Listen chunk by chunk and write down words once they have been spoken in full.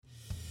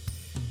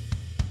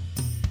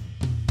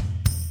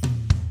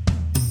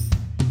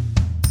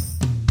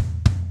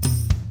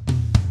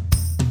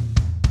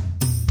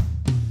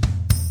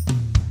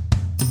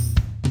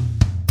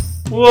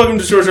Welcome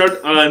to Short Short.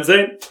 I'm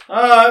Zane.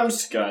 I'm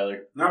Skyler.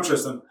 And I'm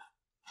Tristan.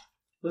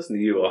 Listen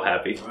to you all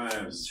happy.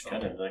 I'm It's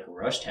kind of like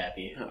rushed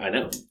happy. I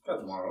know. got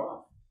tomorrow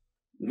off.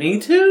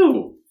 Me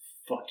too.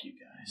 Fuck you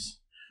guys.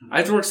 I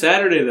have to work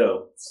Saturday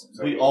though.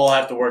 We all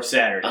have to work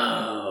Saturday.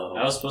 Oh.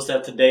 I was supposed to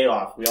have today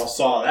off. We all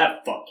saw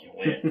that fucking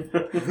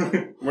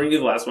win. Weren't you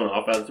the last one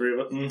off out of the three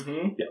of us?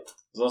 Mm-hmm. Yep. I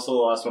was also the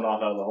last one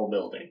off out of the whole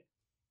building.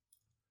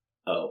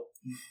 Oh.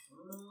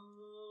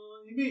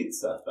 You beat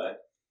stuff back.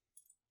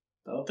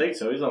 I don't think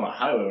so. He's on the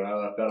highway when I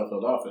left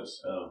Battlefield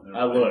office. Oh,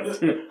 I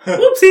looked.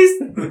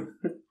 Whoopsies.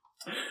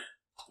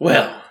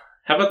 Well,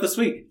 how about this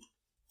week?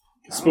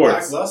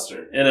 Sports.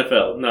 Lackluster.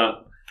 NFL,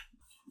 not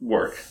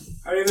work.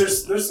 I mean,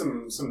 there's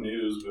some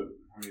news, but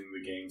I mean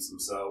the games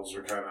themselves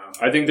are kind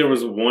of. I think there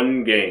was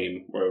one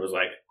game where it was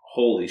like,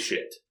 holy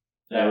shit.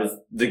 That was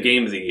the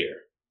game of the year.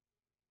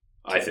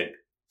 I think.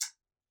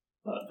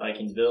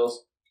 Vikings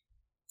Bills.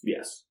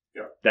 Yes.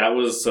 Yeah. That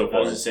was so I far.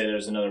 was just say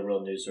there's another real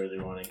newsworthy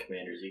one in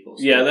Commanders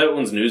Eagles. Yeah, that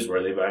one's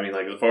newsworthy, but I mean,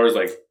 like, as far as,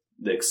 like,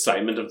 the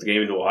excitement of the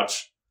game to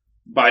watch,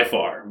 by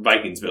far,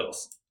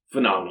 Vikings-Bills.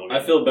 Phenomenal. I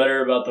feel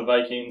better about the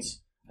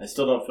Vikings. I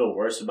still don't feel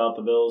worse about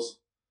the Bills.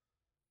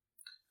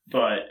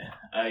 But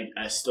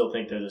I still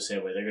think they're the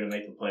same way. They're going to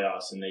make the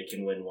playoffs, and they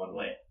can win one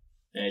way.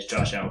 And it's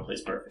Josh Allen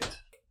plays perfect.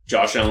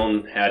 Josh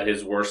Allen had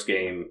his worst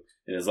game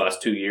in his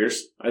last 2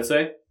 years, I'd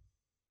say.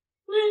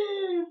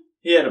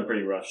 He had a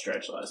pretty rough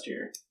stretch last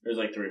year. There's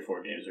like 3 or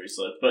 4 games where he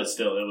slipped, but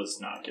still, it was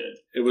not good.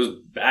 It was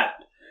bad.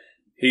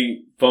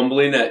 He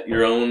fumbling at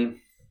your own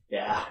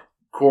Yeah.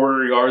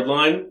 quarter-yard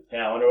line.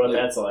 Yeah, I wonder what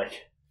that's like.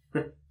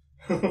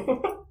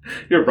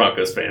 You're a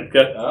Broncos fan,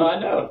 okay? Oh, I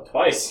know.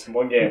 Twice in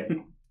one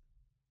game.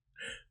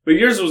 But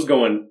yours was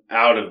going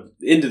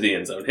into the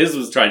end zone. His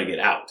was trying to get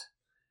out.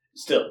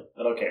 Still,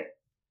 I don't care.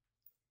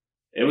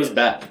 It was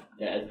bad.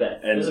 Yeah, it's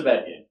bad. And it was a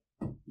bad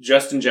game.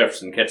 Justin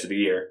Jefferson, catch of the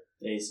year.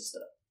 Ace of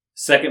stuff.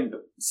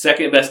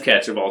 Second best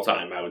catch of all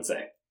time, I would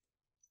say.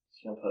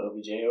 You gonna put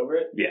OBJ over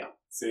it? Yeah.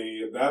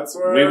 See, that's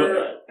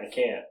where I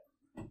can't.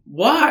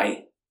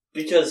 Why?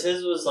 Because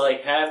his was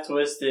like half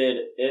twisted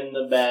in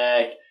the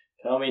back,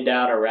 coming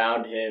down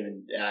around him,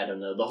 and I don't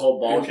know. The whole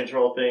ball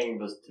control thing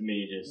was, to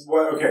me, just...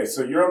 Well, okay,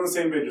 so you're on the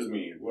same page as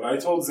me. What I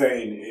told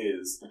Zane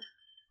is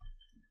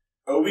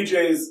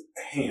OBJ's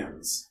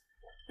hands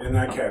in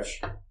that catch,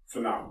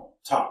 phenomenal.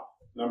 Top,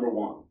 number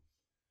one.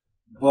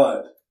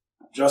 But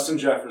Justin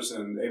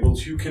Jefferson able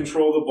to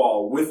control the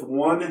ball with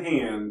one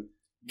hand,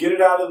 get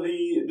it out of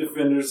the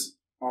defender's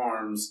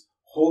arms,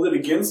 hold it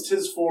against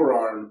his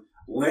forearm,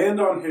 land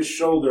on his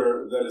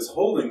shoulder that is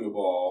holding the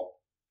ball,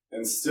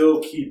 and still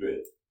keep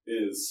it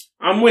is...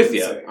 I'm with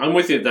you. insane. I'm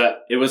with you that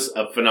it was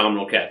a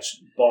phenomenal catch.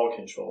 Ball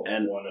control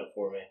And- won it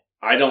for me.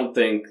 I don't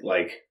think,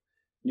 like,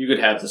 you could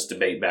have this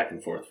debate back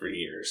and forth for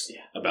years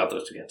about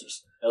those two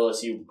catches.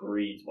 LSU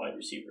breeds wide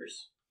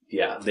receivers.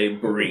 Yeah, they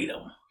breed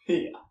them.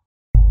 Yeah.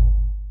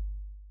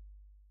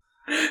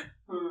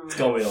 It's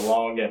going to be a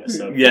long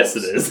episode. Yes,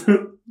 it is.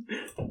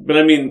 But,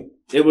 I mean,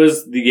 it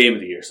was the game of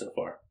the year so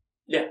far.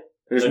 Yeah.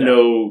 There's No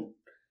no...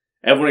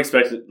 Everyone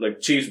expected, like,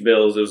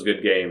 Chiefs-Bills, it was a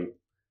good game.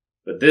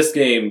 But this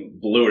game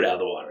blew it out of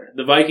the water.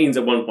 The Vikings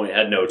at one point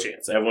had no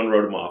chance. Everyone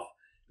wrote them off.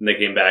 And they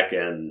came back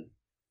and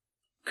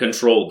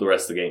controlled the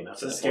rest of the game That's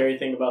after the that scary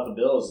thing about the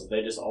Bills is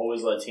they just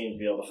always let teams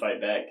be able to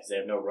fight back because they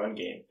have no run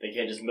game. They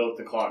can't just milk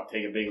the clock,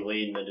 take a big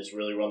lead, and then just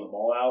really run the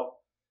ball out.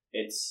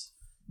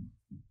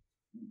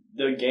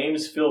 The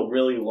games feel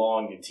really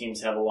long, and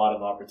teams have a lot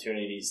of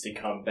opportunities to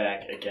come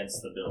back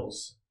against the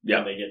Bills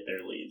when they get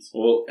their leads.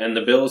 Well, and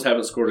the Bills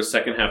haven't scored a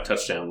second-half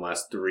touchdown in the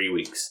last 3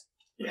 weeks.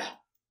 Yeah.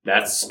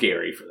 That's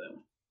scary for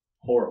them.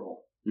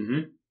 Horrible.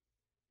 Mm-hmm.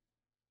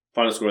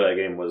 Final score of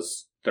that game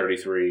was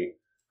 33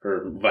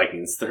 for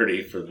Vikings,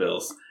 30 for the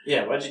Bills.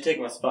 Yeah, why'd you take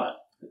my spot?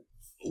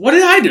 What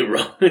did I do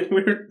wrong?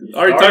 We were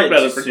already talking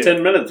about it for Started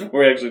 10 minutes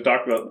before we actually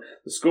talked about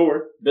the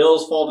score.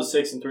 Bills fall to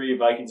 6-3,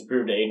 Vikings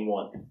improved to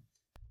 8-1.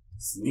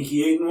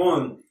 Sneaky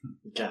 8-1.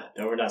 God,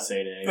 no, we're not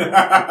saying it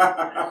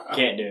anymore.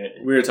 Can't do it.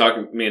 We were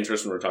talking, me and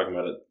Tristan were talking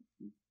about it.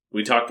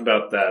 We talked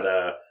about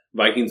that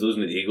Vikings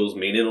losing to the Eagles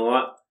meaning a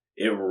lot.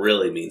 It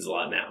really means a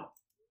lot now.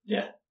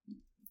 Yeah.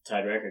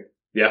 Tied record.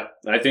 Yeah,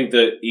 I think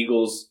the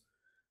Eagles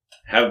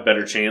have a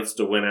better chance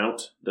to win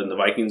out than the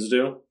Vikings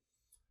do.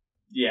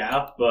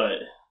 Yeah, but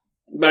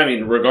But I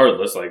mean,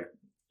 regardless, like,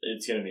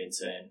 it's going to be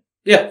insane.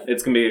 yeah,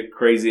 it's going to be a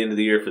crazy end of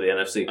the year for the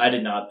NFC. I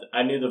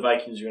knew the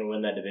Vikings were going to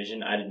win that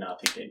division. I did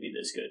not think they'd be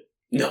this good.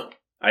 No,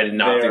 I did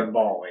not They're think.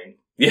 balling.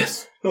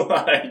 Yes.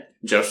 Like,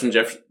 Justin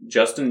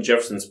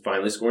Jefferson's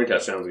finally scoring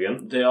touchdowns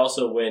again. they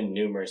also win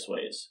numerous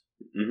ways.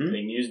 Mm-hmm. They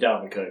can use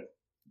Dalvin Cook.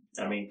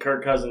 I mean,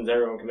 Kirk Cousins,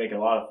 everyone can make a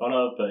lot of fun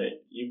of, but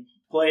you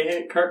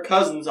play Kirk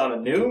Cousins on a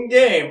noon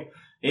game,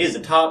 he's a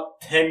top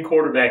 10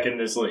 quarterback in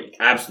this league.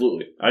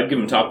 Absolutely. I'd give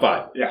him top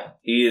 5. Yeah.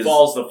 He is.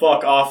 Falls the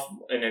fuck off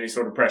in any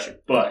sort of pressure,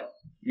 but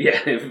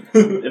Yeah,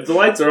 if the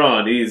lights are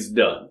on, he's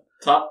done.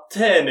 top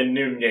 10 in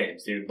noon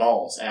games, dude.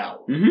 Balls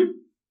out. Mm-hmm.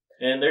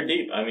 And they're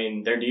deep. I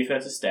mean, their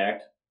defense is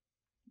stacked.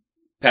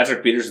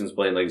 Patrick Peterson's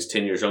playing like he's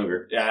 10 years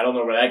younger. Yeah, I don't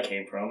know where that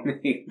came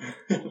from.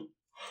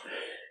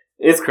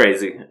 It's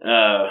crazy.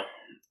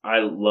 I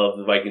love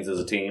the Vikings as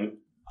a team.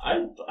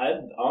 I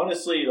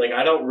honestly, like,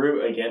 I don't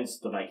root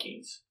against the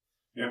Vikings.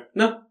 Yeah.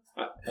 No.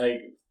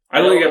 Like, I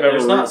don't think I've ever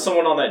There's not rooted-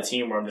 someone on that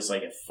team where I'm just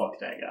like, fuck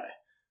that guy.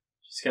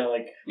 Just kind of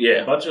like a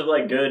Yeah. bunch of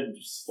like good,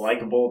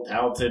 likable,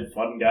 talented,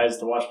 fun guys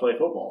to watch play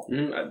football.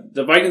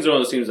 The Vikings are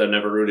one of those teams I've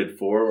never rooted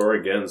for or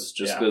against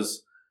just Yeah.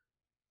 because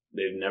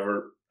they've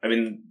never... I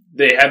mean,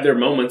 they had their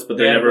moments, but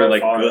they're They had never, Brett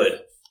like, Favre,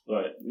 good.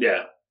 But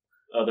Yeah.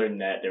 other than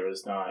that, there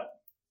was not.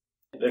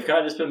 They've kind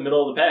of just been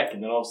middle of the pack,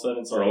 and then all of a sudden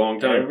it's For like a long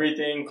time.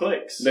 everything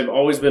clicks. They've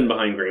always been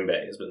behind Green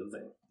Bay, has been the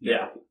thing.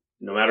 Yeah.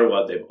 No matter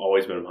what, they've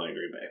always been behind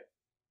Green Bay.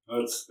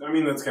 That's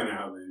kind of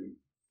how the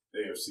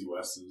AFC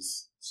West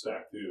is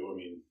stacked too. I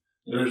mean,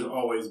 there's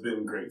always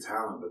been great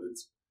talent, but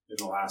it's in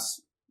the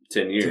last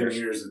 10 years. 10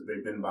 years that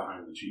they've been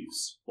behind the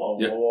Chiefs. Well,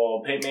 Yeah.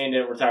 Peyton Manning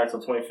didn't retire until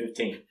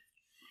 2015.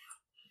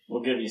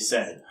 We'll give you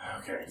 7.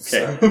 Okay. Okay.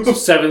 So, So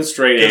 7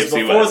 straight Because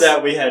AFC before West.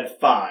 that, we had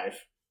 5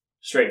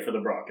 straight for the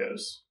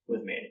Broncos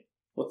with Manning.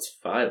 What's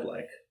 5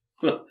 like?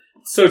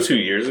 So 2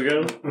 years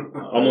ago?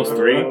 Almost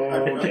 3?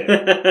 Okay.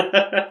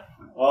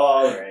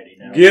 Alrighty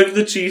now. Give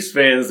the Chiefs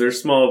fans their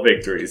small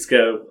victories.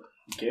 Go.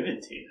 Give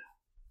it to you.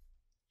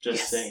 Just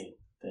Yes. saying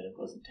that it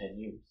wasn't 10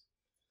 years.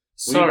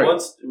 Sorry.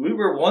 We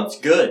were once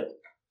good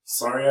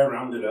sorry, I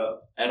rounded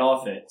up. at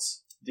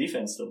offense.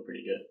 Defense still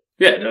pretty good.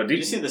 Yeah, no, Did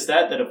you see the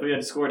stat that if we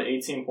had scored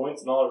 18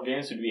 points in all our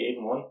games, we'd be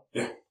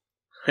 8-1?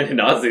 I did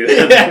not see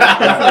that.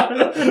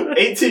 Yeah.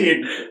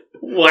 18.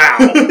 Wow.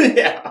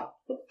 Yeah.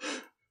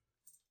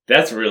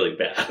 That's really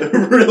bad.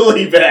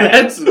 Really bad.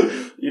 That's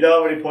You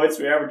know how many points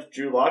we averaged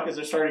Drew Lock as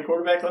our starting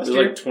quarterback it last was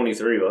year? like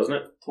 23, wasn't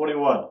it?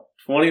 21.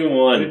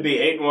 21. We'd be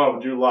 8-1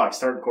 with Drew Lock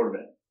starting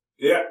quarterback.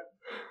 Yeah.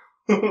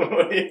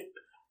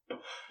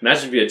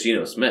 Imagine if you had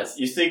Geno Smith.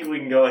 You think we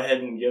can go ahead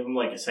and give him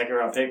like a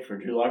 2nd-round pick for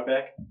Drew Lock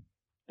back?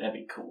 That'd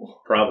be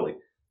cool. Probably.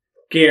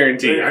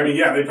 Guaranteed. I mean,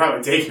 yeah, they'd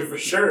probably take it for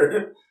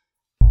sure.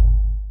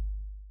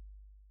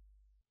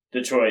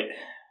 Detroit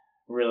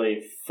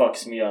really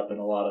fucks me up in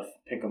a lot of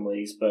pick'em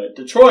leagues, but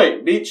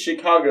Detroit beats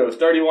Chicago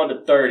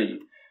 31-30.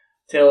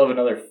 Tail of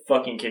another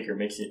fucking kicker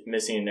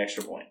missing an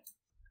extra point.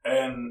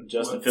 And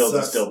Justin what Fields is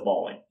sucks- still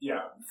balling.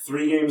 Yeah,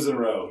 3 games in a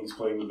row, he's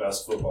playing the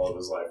best football of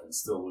his life and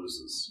still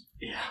loses.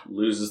 Yeah.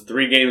 Loses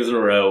 3 games in a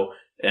row,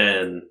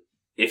 and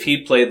if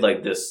he played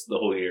like this the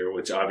whole year,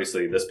 which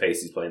obviously this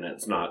pace he's playing at,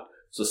 it's not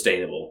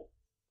sustainable,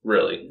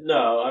 really.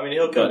 No, I mean,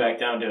 he'll come But- back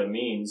down to a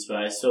means, but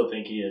I still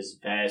think he is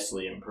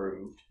vastly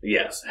improved.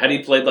 Yes. Had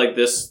he played like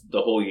this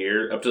the whole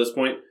year up to this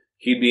point,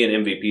 he'd be in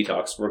MVP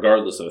talks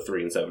regardless of a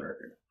 3-7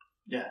 record.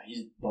 Yeah,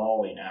 he's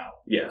balling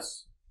out.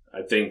 Yes.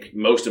 I think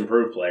most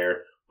improved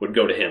player would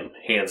go to him,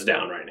 hands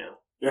down right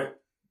now.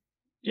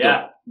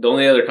 Yeah. The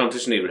only other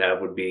competition he would have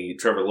would be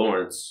Trevor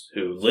Lawrence,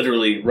 who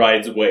literally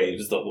rides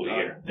waves the whole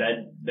year.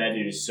 That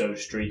dude is so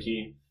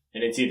streaky.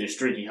 And it's either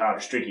streaky hot or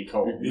streaky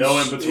cold. He's- No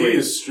in between. He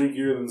is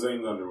streakier than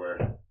Zane's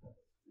underwear.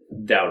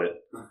 Doubt it.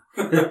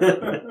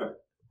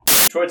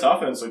 Detroit's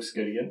offense looks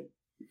good again.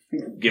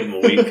 Give him a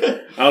week.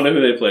 I don't know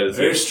who they play this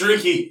They're week.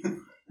 streaky.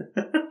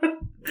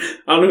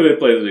 I don't know who they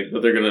play this week,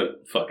 but they're going to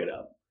fuck it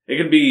up. It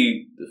could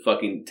be the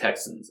fucking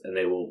Texans, and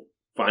they will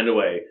find a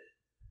way.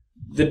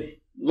 The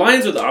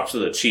Lions are the opposite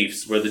of the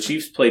Chiefs, where the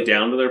Chiefs play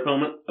down to their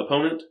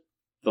opponent.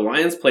 The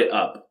Lions play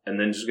up, and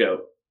then just go,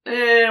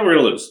 we're going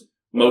to lose.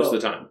 Most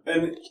of the time.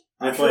 And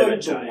I They feel play like the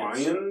the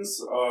Giants.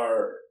 Lions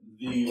are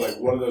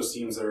one of those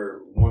teams that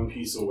are one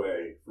piece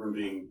away from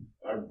being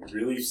a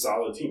really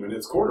solid team, and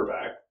it's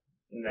quarterback.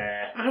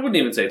 Nah. I wouldn't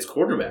even say it's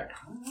quarterback.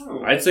 I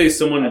don't know. I'd say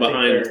someone I think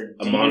behind their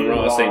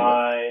Amon-Ra St.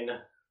 D-line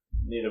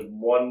needed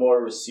one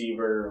more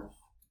receiver.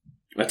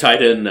 A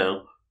tight end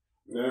now.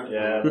 Yeah.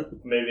 Yeah,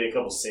 maybe a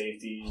couple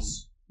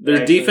safeties. Their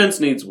Actually- defense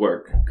needs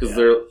work because Yeah.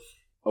 they're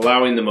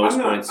allowing the most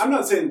points. I'm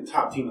not saying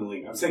top team in the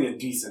league. I'm saying a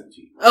decent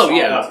team. Oh, Solid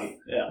yeah. team.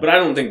 Yeah. But I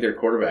don't think their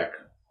quarterback.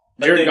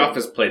 I Jared think- Goff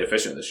has played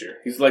efficient this year.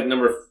 He's like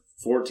number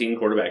 14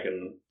 quarterback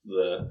in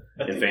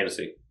I think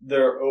fantasy.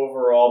 they're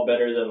overall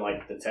better than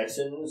like the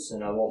Texans,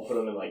 and I won't put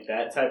them in like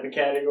that type of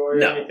category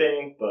No. or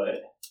anything,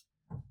 but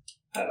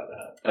I don't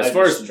know. As I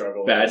far just as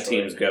struggle with bad Detroit.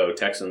 teams go,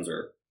 Texans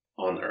are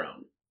on their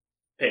own.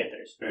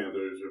 Panthers.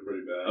 Panthers are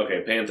pretty bad.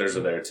 Okay, Panthers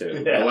are there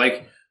too. Yeah.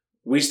 But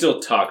we still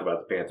talk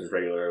about the Panthers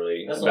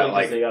regularly. That's about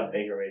only because they got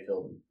Baker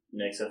Mayfield, an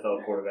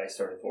XFL quarterback,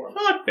 starting for them.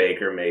 fuck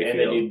Baker And they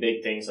Mayfield. do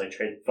big things like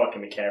trade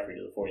fucking McCaffrey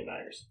to the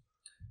 49ers.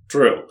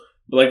 True.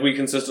 But we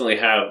consistently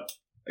have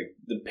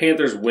the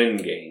Panthers win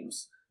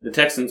games. The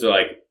Texans are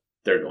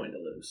they're going to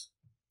lose.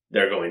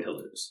 They're going to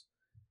lose.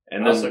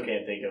 And I then also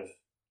can't think of.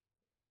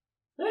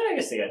 I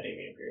guess they got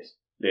Damian Pierce.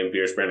 Damian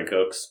Pierce, Brandon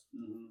Cooks.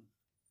 Mhm.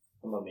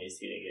 I'm amazed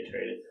he didn't get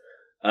traded.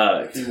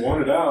 He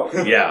won it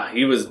out. Yeah,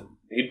 he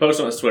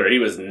posted on his Twitter, he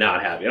was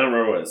not happy. I don't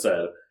remember what it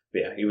said, but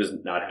yeah, he was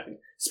not happy.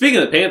 Speaking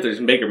of the Panthers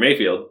and Baker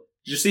Mayfield,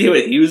 did you see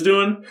what he was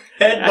doing?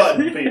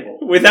 Headbutting people.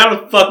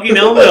 Without a fucking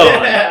helmet on.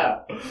 Yeah.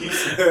 He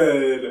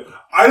said,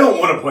 "I don't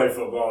want to play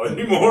football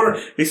anymore."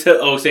 He said,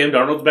 Sam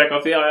Darnold's back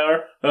off the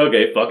IR?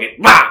 Okay, fuck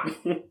it. Bah!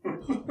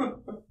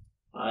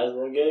 Might as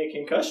well get a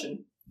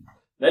concussion.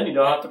 Then you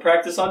don't have to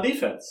practice on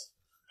defense.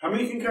 How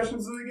many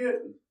concussions do they get?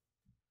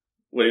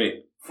 What do you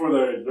mean? Before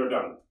they're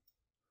done.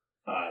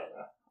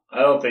 I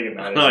don't think it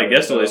matters. I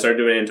guess till they start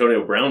doing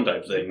Antonio Brown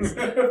type things.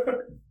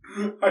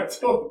 I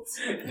don't.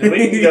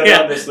 We can go Yeah.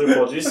 down this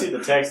loophole. Did you see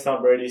the text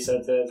Tom Brady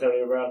sent to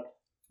Antonio Brown?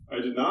 I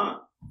did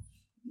not.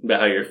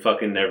 About how you're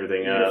fucking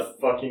everything You're up.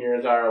 fucking your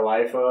entire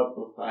life up.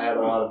 I had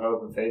a lot of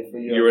hope and faith for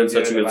you. You were in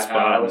such a Doing good my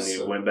spot, house. and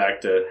you went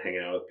back to hanging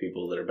out with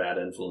people that are bad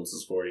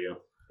influences for you.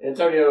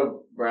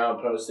 Antonio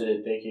Brown posted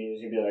it thinking he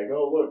was going to be like,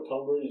 oh, look,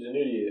 Tom Brady's an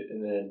idiot.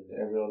 And then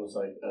everyone was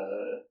like,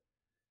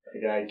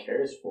 the guy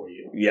cares for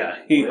you. Yeah,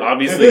 he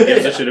obviously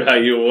gives a shit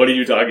about you. What are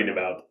you talking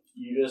about?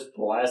 You just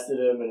blasted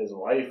him and his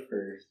wife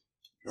for...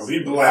 Oh,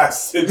 he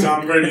blasted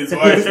Tom Brady's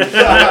wife.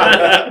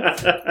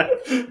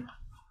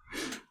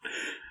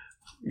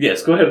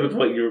 Yes, go ahead with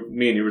what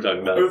me and you were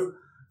talking I about. was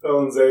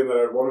telling Zane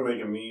that I want to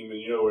make a meme,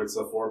 and where it's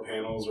the 4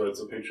 panels, where it's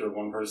a picture of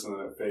one person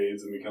and it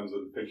fades and becomes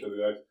a picture of the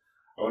next.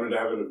 I wanted to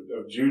have it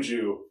of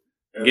Juju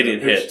and Getting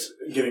then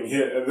getting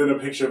hit, and then a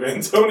picture of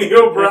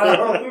Antonio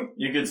Brown.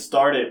 You could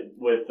start it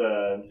with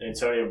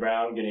Antonio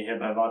Brown getting hit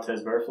by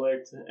Vontaze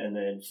Burfict, and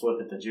then flip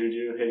it to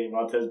Juju hitting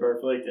Vontaze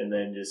Burfict, and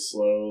then just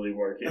slowly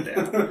work it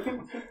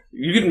down.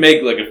 You could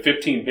make like a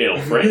 15-panel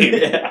frame.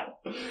 Yeah.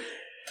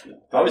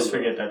 I always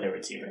forget that they were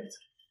teammates.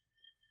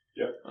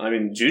 I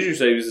mean, Juju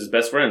said he was his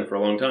best friend for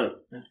a long time.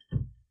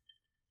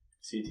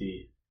 CT.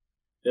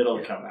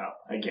 It'll come out,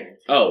 I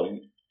guarantee. Oh,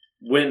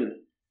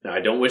 now I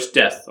don't wish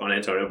death on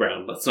Antonio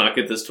Brown. Let's not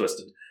get this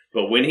twisted.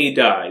 But when he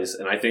dies,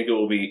 and I think it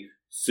will be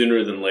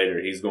sooner than later,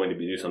 he's going to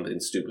do something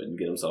stupid and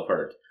get himself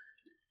hurt.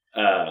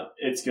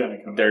 It's going to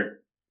come out.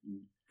 They're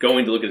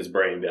going to look at his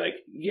brain and be like,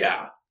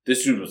 yeah,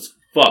 this dude was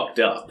fucked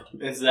up.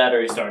 It's that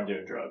or he started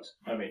doing drugs.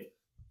 I mean,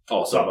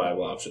 Also a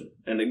viable option.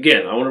 And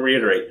again, I want to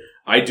reiterate,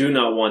 I do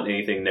not want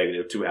anything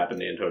negative to happen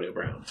to Antonio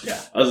Brown.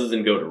 Yeah. Other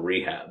than go to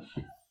rehab.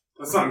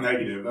 That's not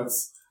negative.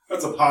 That's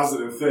a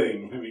positive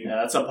thing. I mean, yeah,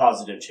 that's a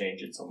positive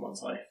change in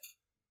someone's life.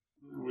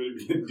 would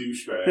be a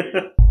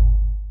douchebag.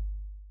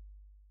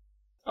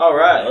 All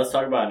right, let's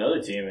talk about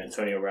another team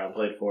Antonio Brown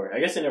played for. I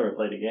guess he never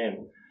played a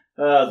game.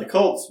 The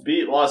Colts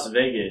beat Las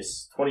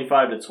Vegas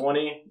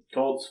 25-20.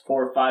 Colts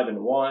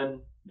 4-5-1.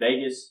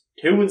 Vegas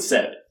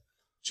 2-7.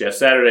 Jeff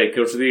Saturday,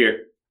 Coach of the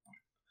Year.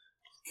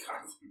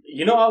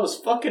 You know, I was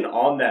fucking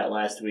on that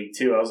last week,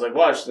 too. I was like,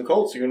 watch, the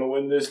Colts are going to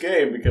win this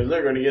game because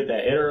they're going to get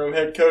that interim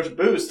head coach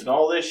boost and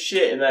all this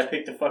shit. And then I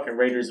picked the fucking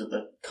Raiders with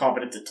a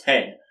confidence of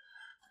 10.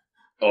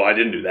 Oh, I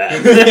didn't do that.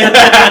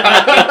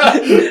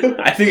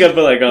 I think I felt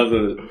like I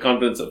was a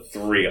confidence of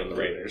 3 on the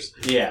Raiders.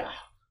 Yeah.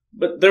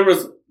 But there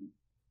was...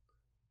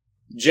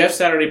 Jeff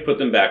Saturday put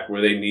them back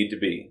where they need to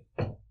be.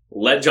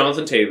 Let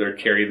Jonathan Taylor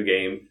carry the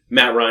game.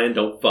 Matt Ryan,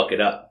 don't fuck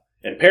it up.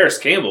 And Paris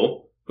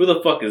Campbell, who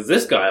the fuck is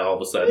this guy all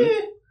of a sudden?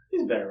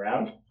 He's been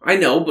around. I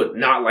know, but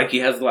not like he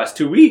has the last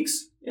 2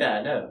 weeks. Yeah,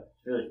 I know.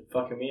 Really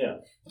fucking me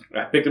up.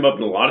 I picked him up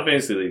in a lot of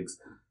fantasy leagues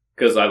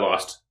because I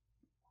lost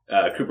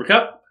Cooper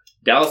Kupp,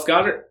 Dallas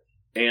Goedert,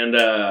 and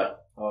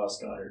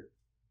Goddard.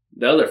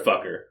 the other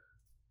fucker.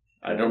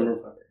 I don't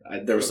remember.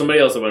 There was somebody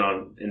else that went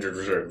on injured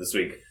reserve this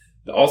week.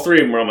 All 3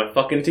 of them were on my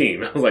fucking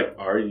team. I was like,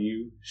 are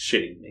you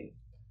shitting me?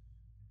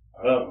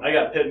 I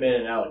got Pittman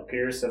and Alec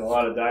Pierce in a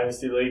lot of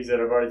dynasty leagues that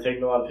have already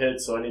taken a lot of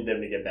hits, so I need them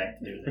to get back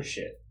to doing their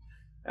shit.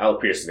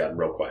 Alec Pierce has gotten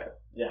real quiet.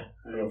 Yeah.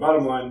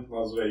 Bottom line,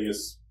 Las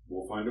Vegas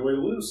will find a way to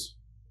lose.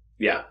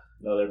 Yeah.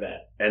 No, they're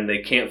bad. And they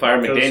can't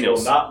fire Broncos McDaniels.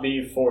 will not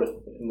be 4th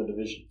in the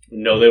division.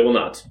 No, they will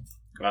not.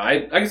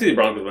 I can see the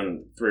Broncos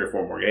win 3 or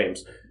 4 more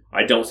games.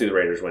 I don't see the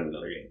Raiders win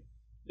another game.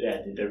 Yeah,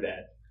 dude, they're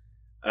bad.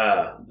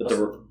 But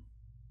go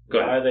Why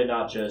ahead. are they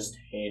not just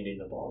handing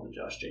the ball to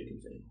Josh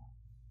Jacobs anymore?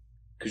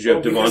 Because you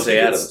have Because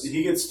Devontae Adams.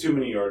 He gets too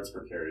many yards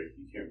per carry.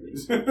 He can't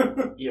lose.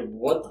 Yeah,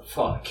 what the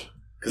fuck?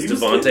 Because He was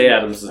Devontae getting-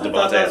 Adams is I Devontae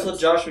thought that's Adams. what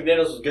Josh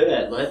McDaniels was good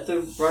at. Let the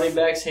running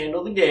backs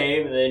handle the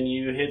game, and then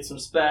you hit some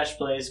splash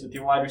plays with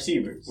your wide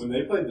receivers. When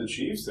they played the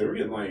Chiefs, they were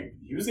getting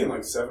he was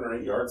getting 7 or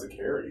 8 yards a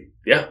carry.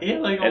 He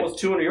had almost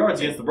 200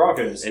 yards against the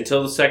Broncos.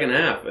 Until the second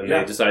half, and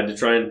Yeah. they decided to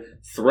try and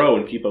throw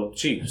and keep up with the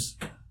Chiefs.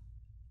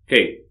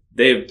 Okay,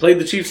 they've played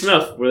the Chiefs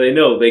enough where they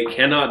know they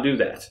cannot do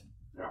that.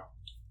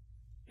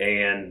 Yeah.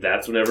 And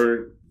that's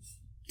whenever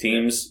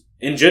teams,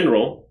 in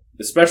general,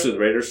 especially the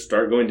Raiders,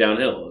 start going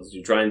downhill as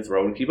you try and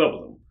throw and keep up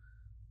with them.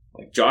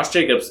 Like Josh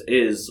Jacobs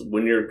is,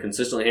 when you're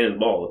consistently handing the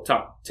ball, a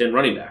top 10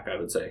 running back, I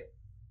would say.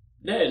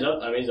 Yeah, he's up.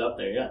 I mean, he's up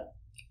there. Yeah.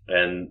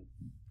 And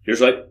you're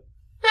just like,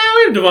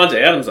 we have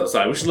Devontae Adams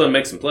outside. We should let him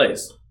make some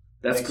plays.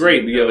 That's Makes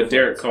great, but you no have a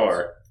Derek sense.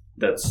 Carr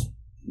that's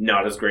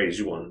not as great as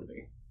you want him to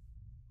be.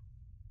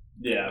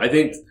 Yeah.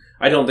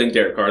 I don't think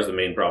Derek Carr is the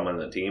main problem on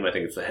that team. I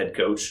think it's the head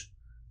coach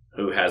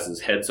who has his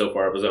head so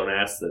far up his own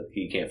ass that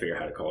he can't figure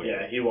out how to call it.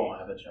 Yeah, he won't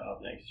have a job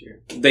next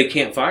year. They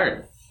can't fire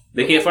him.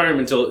 They can't fire him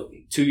until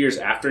 2 years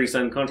after he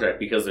signed the contract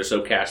because they're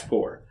so cash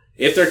poor.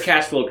 If their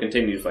cash flow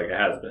continues like it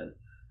has been,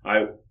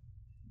 I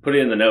put it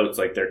in the notes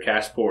like they're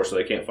cash poor, so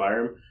they can't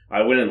fire him.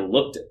 I went and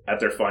looked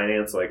at their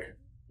finance, like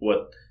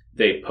what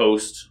they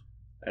post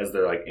as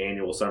their like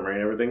annual summary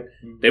and everything.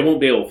 They won't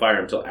be able to fire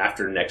him until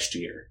after next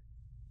year.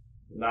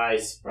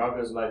 Nice.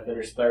 Broncos might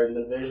finish third in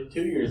the division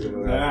 2 years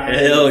ago.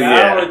 Hell Now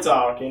yeah. we're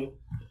talking.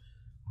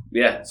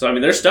 Yeah, so I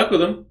mean, they're stuck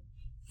with him.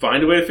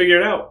 Find a way to figure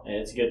it out. And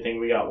it's a good thing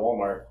we got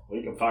Walmart.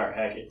 We can fire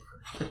Hackett.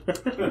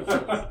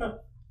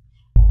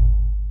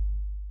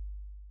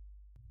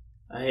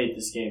 I hate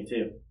this game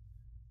too.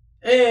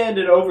 And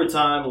in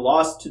overtime,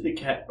 lost for the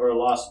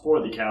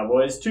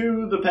Cowboys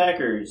to the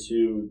Packers,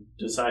 who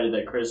decided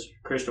that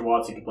Christian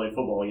Watson could play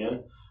football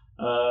again.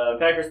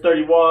 Packers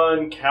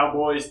 31,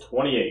 Cowboys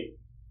 28.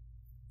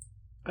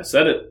 I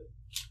said it.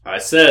 I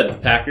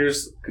said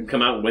Packers could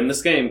come out and win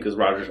this game because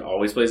Rodgers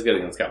always plays good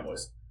against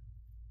Cowboys.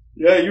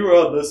 Yeah, you were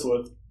on this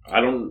one.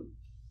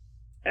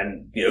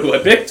 And you know who I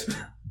picked?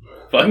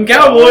 Fucking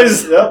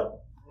Cowboys! Yep.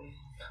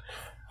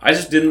 I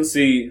just didn't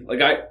see,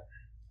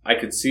 I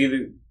could see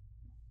the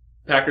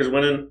Packers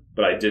winning,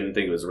 but I didn't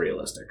think it was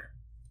realistic.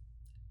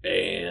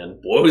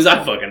 And boy, was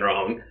I fucking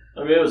wrong.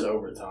 I mean, it was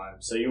overtime,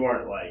 so you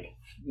weren't,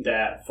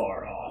 that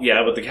far off.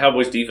 Yeah, but the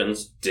Cowboys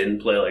defense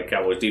didn't play like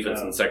Cowboys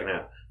defense in the second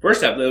half.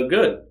 First half, they looked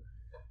good.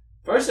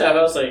 First half,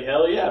 I was like,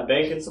 hell yeah,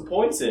 banking some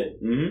points in.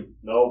 Mm-hmm.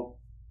 Nope.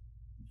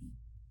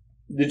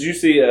 Did you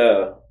see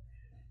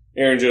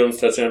Aaron Jones'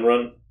 touchdown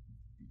run?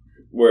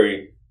 Where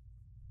he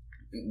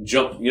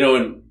jumped,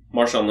 in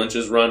Marshawn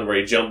Lynch's run, where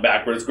he jumped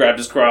backwards, grabbed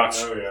his crotch?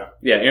 Oh, yeah.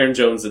 Yeah, Aaron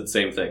Jones did the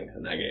same thing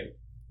in that game.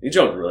 He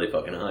jumped really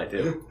fucking high,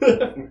 too.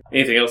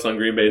 Anything else on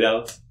Green Bay,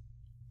 Dallas?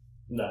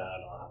 No,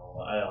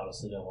 I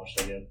honestly didn't watch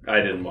that game. I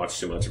didn't watch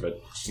too much of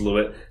it. Just a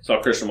little bit.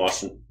 Saw Christian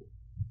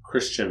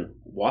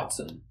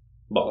Watson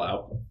ball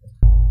out.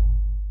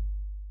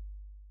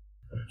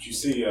 Did you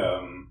see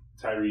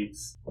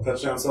Tyreek's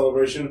touchdown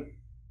celebration?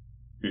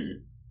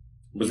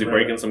 Mm-hmm. Was he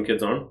breaking some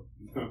kid's arm?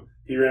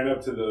 He ran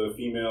up to the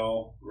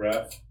female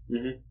ref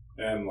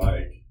and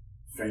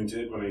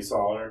fainted when he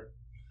saw her.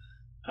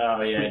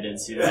 Oh yeah, I didn't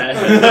see that.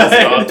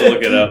 I'll have to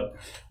look it up.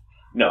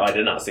 No, I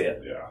did not see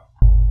it. Yeah.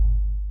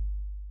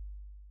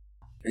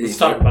 Let's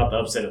talk about the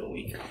upset of the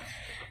week.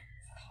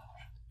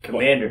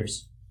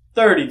 Commanders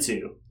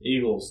 32,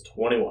 Eagles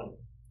 21.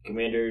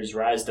 Commanders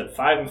rise to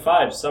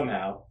 5-5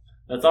 somehow.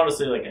 That's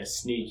honestly a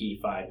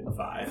sneaky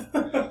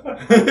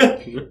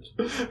 5-5.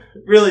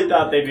 Really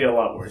thought they'd be a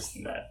lot worse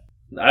than that.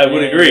 I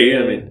would agree.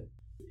 I mean,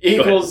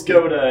 Eagles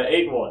go to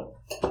 8-1,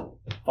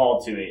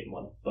 fall to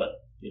 8-1,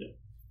 but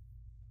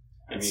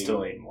it's still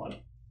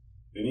 8-1.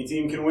 Any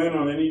team can win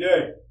on any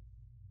day.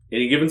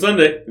 Any Given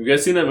Sunday. Have you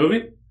guys seen that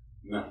movie?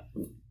 No.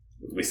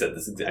 We said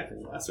this exactly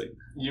last week.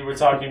 You were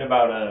talking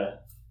about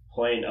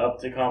playing up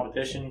to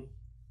competition.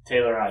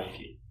 Taylor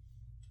Heineke.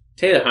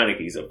 Taylor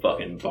Heineke's a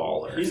fucking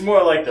baller. He's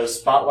more like those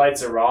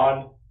spotlights are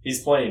on.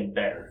 He's playing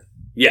better.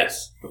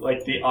 Yes.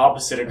 Like the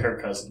opposite of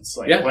Kirk Cousins.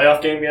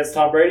 Playoff game against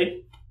Tom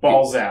Brady,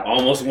 balls out.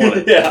 Almost won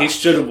it. Yeah. He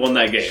should have won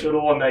that game. Should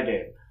have won that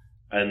game.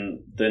 And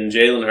then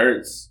Jalen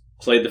Hurts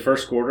played the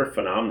first quarter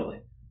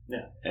phenomenally.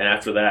 Yeah. And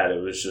after that,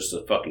 it was just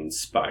a fucking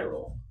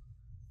spiral.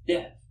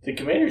 Yeah. The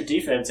Commanders'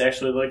 defense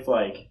actually looked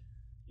like,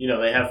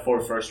 they have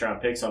 4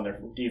 first-round picks on their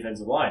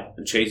defensive line.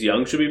 And Chase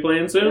Young should be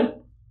playing soon? Yeah.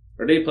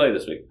 Or did he play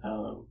this week? I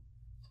don't know.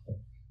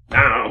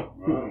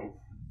 Oh.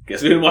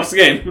 Guess we didn't watch the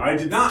game. I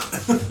did not.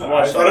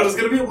 I thought it was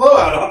going to be a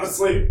blowout,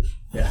 honestly.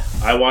 Yeah.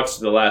 I watched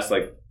the last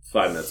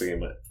 5 minutes of the game,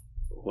 but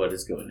what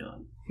is going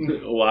on?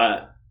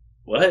 Why?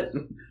 What?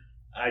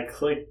 I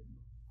clicked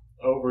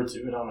over to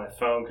it on my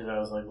phone because I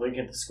was looking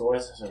at the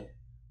scores. I was like,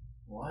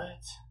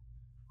 what?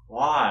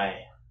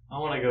 Why? I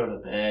want to go to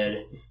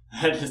bed.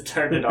 I just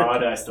turned it on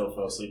and I still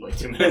fell asleep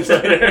 2 minutes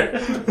later.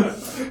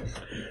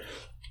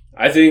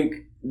 I think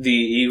the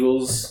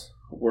Eagles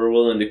were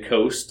willing to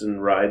coast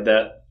and ride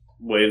that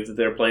wave that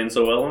they're playing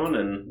so well on,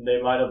 and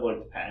they might have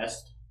looked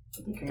past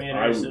the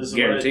Commanders. Is what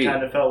guaranteed. it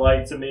kind of felt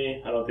like to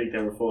me. I don't think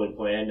they were fully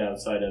planned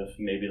outside of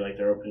maybe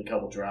their opening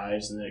couple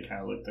drives, and then it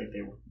kind of looked like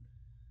they were.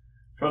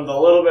 From the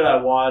little bit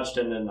I watched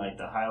and then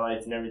the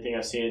highlights and everything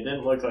I've seen, it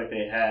didn't look like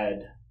they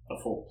had a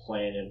full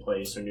plan in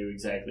place or knew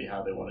exactly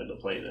how they wanted to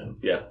play them.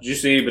 Yeah. Did you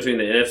see between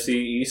the NFC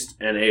East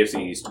and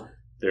AFC East,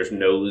 there's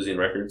no losing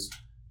records?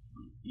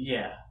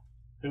 Yeah.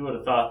 Who would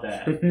have thought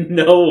that?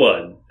 No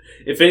one.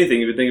 If anything,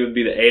 you would think it would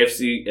be the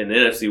AFC and the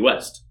NFC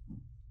West.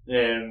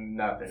 And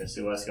not the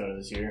NFC West going to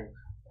this year.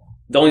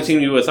 The only team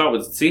you would have thought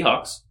was the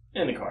Seahawks.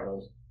 And the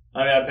Cardinals.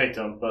 I mean, I picked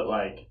them, but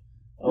a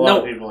lot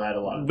of people had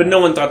a lot of But no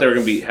one thought they were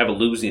going to have a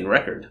losing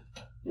record.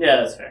 Yeah,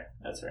 that's fair.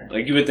 That's fair.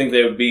 You would think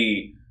they would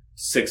be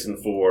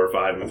 6-4,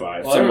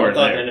 5-5, Well, somewhere I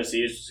thought in there. the NFC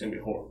East was going to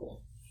be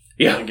horrible.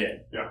 Yeah.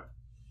 Again. Yeah.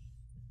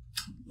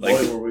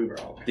 Boy, were we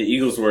wrong. The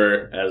Eagles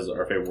were, as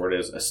our favorite word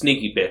is, a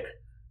sneaky pick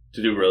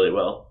to do really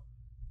well.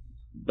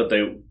 But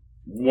they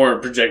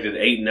weren't projected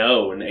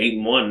 8-0 and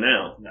 8-1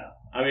 now. No.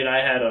 I mean, I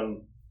had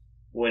them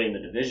winning the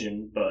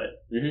division,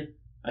 but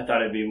I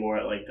thought it'd be more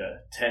at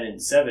the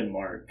 10-7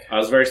 mark. I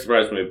was very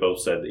surprised when we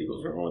both said the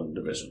Eagles were going to win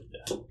the division.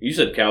 Yeah. You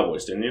said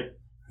Cowboys, didn't you?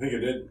 I think I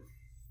did.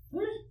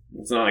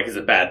 It's not like it's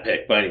a bad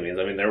pick by any means.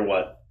 I mean, they're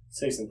what?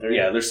 6-3.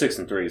 Yeah, they're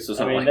 6-3. So it's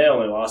not like they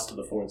only lost to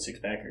the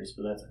 4-6 Packers,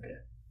 but that's okay.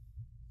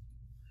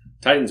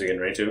 Titans are getting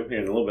ready to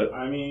here in a little bit.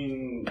 I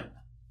mean,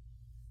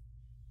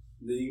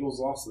 The Eagles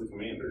lost to the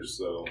Commanders,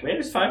 so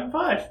Commanders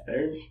 5-5.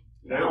 They're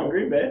now in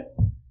Green Bay.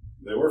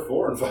 they were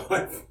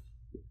 4-5.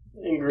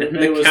 And Green And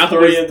Bay the was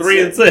Cowboys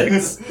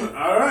 3-6.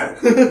 All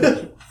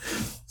right.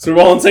 So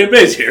we're all on the same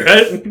page here,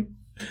 right?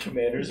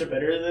 Commanders are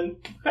better than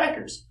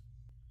Packers.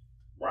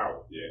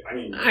 Wow. Yeah.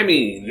 I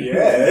mean,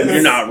 Yes.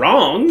 you're not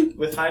wrong.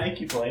 With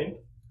Heineke playing,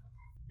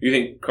 You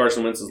think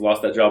Carson Wentz has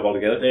lost that job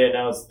altogether? they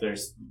announced they're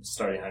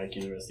starting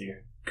Heineke the rest of the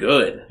year.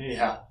 Good.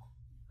 Yeah.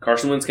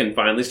 Carson Wentz can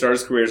finally start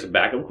his career as a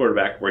backup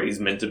quarterback where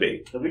he's meant to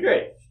be. It'll be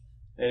great.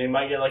 And he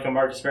might get like a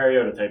Marcus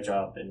Mariota type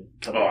job.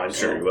 Oh, I'm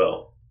sure he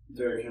will.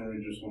 Derrick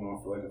Henry just went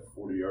off for like a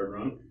 40-yard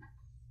run.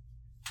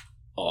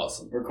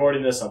 Awesome.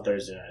 Recording this on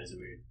Thursday night is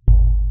weird.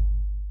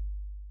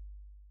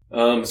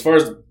 As far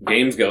as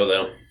games go,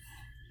 though,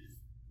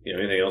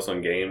 anything else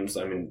on games?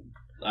 I mean,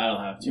 I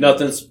don't have to.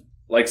 nothing's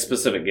like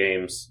specific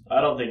games.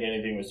 I don't think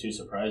anything was too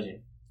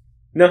surprising.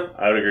 No,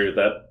 I would agree with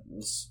that.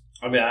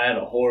 I mean, I had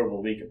a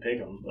horrible week of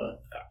pick'em,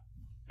 but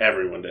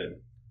Everyone did.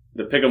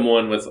 The Pick'em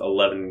one with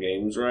 11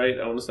 games, right?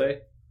 I want to say.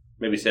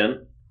 Maybe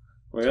 10.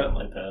 Oh, yeah. something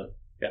like that.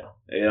 Yeah.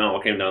 It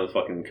all came down to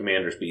fucking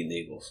Commanders beating the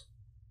Eagles.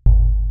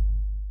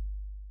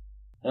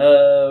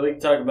 We can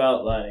talk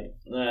about I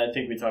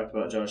think we talked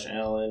about Josh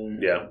Allen.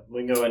 Yeah.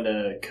 We can go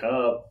into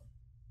Cup.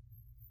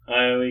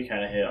 We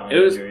kind of hit on It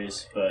was-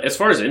 injuries, but As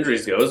far as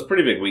injuries go, it was a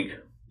pretty big week.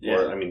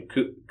 yeah. I mean,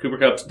 Cooper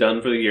Kupp's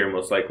done for the year,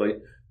 most likely.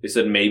 They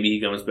said maybe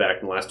he comes back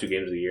in the last 2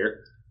 games of the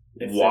year.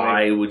 If they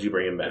Why would you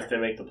bring him If back? they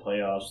make the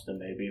playoffs, then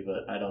maybe,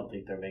 but I don't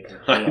think they're making the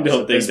playoffs. I don't at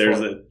think this there's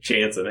point. a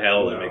chance in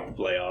hell to No. make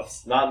the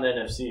playoffs. Not in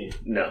the NFC.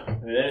 No. I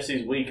mean, the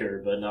NFC is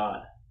weaker, but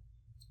not.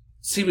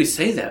 See, we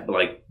say that, but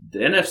like the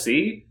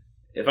NFC,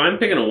 if I'm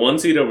picking a 1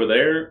 seed over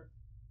there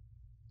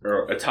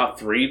or a top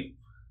 3,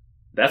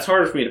 that's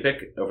harder for me to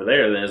pick over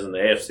there than it is in the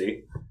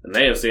AFC. In the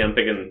AFC, I'm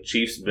picking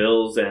Chiefs,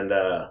 Bills, and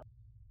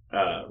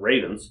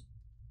Ravens.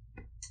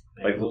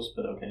 Like- Bengals,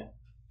 but okay.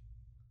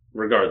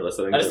 Regardless,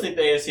 I think. I just think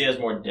the AFC has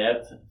more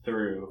depth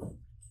through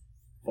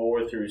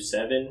 4 through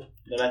 7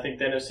 than I think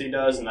the NFC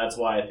does, and that's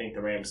why I think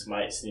the Rams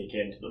might sneak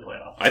into the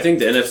playoffs. I think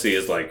the NFC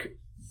is like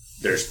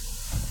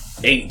there's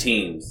 8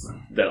 teams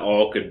that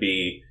all could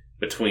be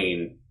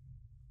between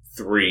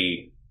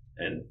 3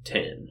 and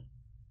 10.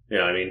 You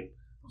know what I mean?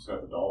 Also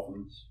got the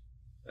Dolphins.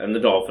 And the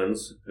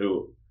Dolphins,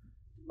 who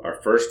are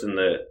first in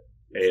the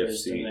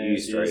First in AFC the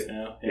East, right?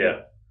 now. Yeah.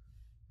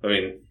 I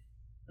mean,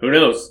 who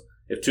knows?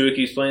 If Tua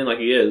keeps playing like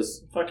he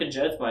is, Fucking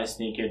Jets might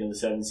sneak into the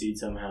 7 seed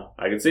somehow.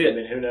 I can see I it.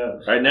 mean, who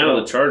knows? Right now,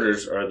 the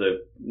Chargers are the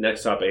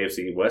next top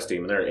AFC West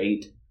team, and they're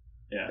 8.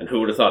 Yeah. And who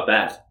would have thought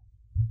that?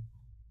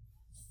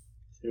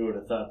 Who would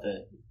have thought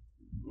that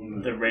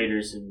the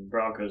Raiders and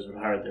Broncos would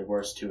hire their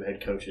worst 2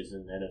 head coaches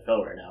in the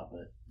NFL right now?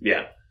 But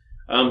Yeah.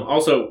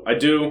 Also, I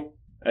do,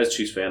 as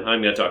Chiefs fan,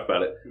 I'm going to talk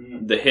about it.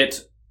 Mhm. The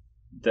hit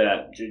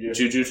that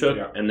Juju took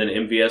Yeah. and then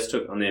MVS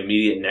took on the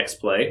immediate next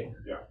play.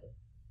 Yeah.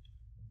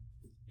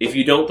 If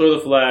you don't throw the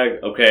flag,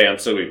 okay, I'm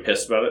still going to be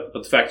pissed about it.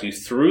 But the fact you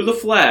threw the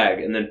flag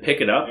and then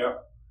pick it up, Yeah.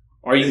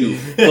 are you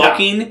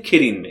fucking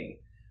kidding me?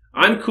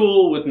 I'm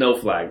cool with no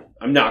flag.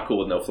 I'm not cool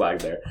with no flag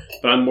there.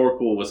 But I'm more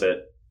cool with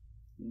it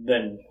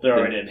then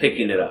throwing than it,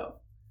 picking it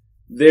up.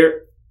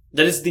 That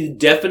is the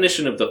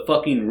definition of the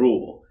fucking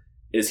rule.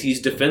 Is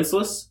he's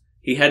defenseless.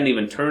 He hadn't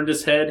even turned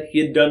his head. He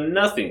had done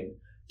nothing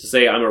to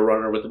say, I'm a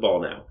runner with the ball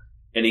now.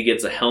 And he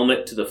gets a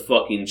helmet to the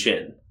fucking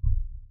chin.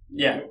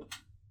 Yeah.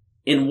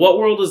 In what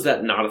world is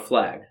that not a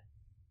flag?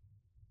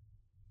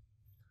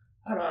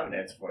 I don't have an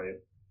answer for you.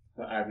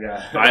 I've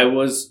got. I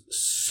was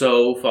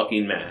so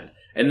fucking mad.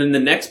 And then the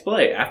next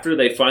play, after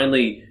they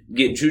finally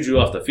get Juju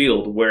off the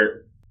field,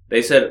 where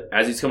they said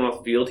as he's coming off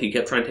the field, he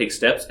kept trying to take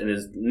steps and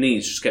his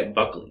knees just kept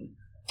buckling.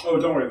 Oh,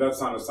 don't worry.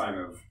 That's not a sign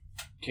of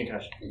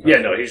Concussion. Yeah,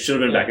 no, he should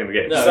have been back in the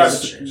game. No,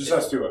 Just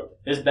has to it.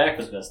 His back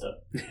was messed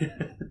up.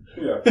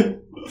 Yeah.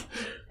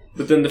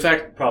 But then the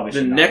fact, Probably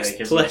The should not next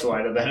make as play- much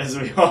light of that as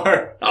we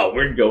are. oh,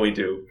 we're going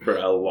to for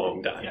a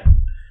long time. Yeah.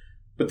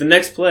 But the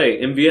next play,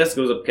 MVS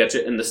goes up to catch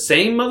it, and the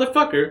same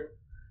motherfucker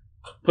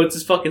puts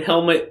his fucking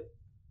helmet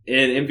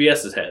in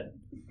MVS's head.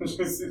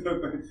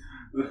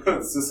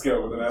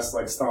 Cisco with an S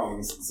like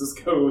Stones.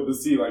 Cisco with the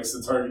C likes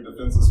to target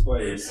defensive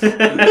players. be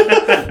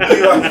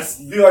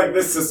like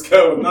this,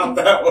 Cisco, not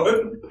that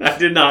one. I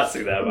did not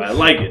see that, but I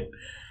like it.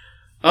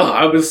 Oh,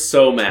 I was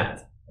so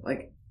mad.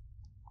 Like,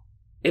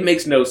 it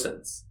makes no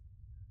sense.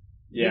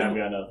 Yeah, I've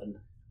got nothing.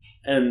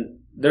 And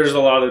there's a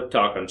lot of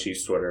talk on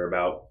Chiefs Twitter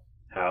about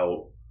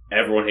how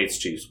everyone hates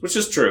Chiefs, which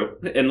is true.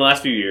 In the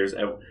last few years,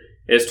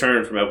 it's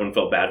turned from everyone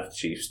felt bad for the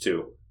Chiefs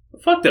to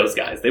fuck those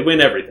guys. They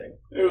win everything.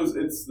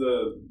 It's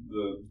the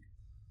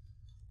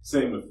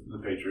same with the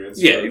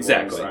Patriots. Yeah, for the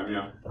exactly. longest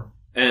time,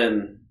 yeah.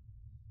 And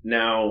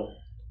now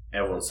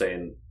everyone's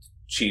saying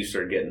Chiefs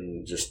are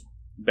getting just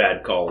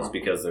bad calls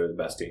because they're the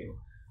best team.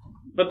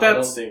 But I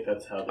don't think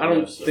that's how. I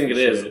don't think it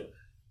is.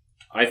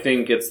 I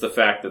think it's the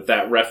fact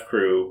that ref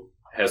crew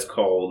has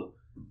called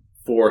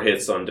 4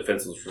 hits on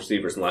defensive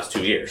receivers in the last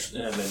 2 years.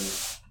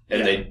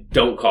 And they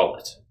don't call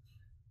it.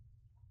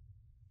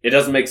 It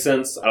doesn't make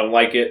sense. I don't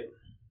like it.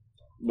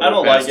 I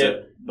don't like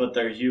it, But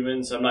they're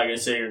humans. I'm not going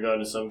to say you're going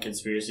to some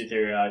conspiracy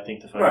theory. I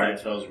think the fucking Right.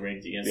 NFL was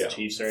rigged against Yeah. the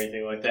Chiefs or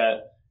anything like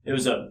that. It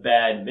was a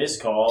bad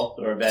miscall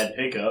or a bad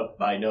pickup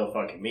by no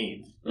fucking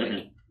means.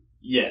 Like,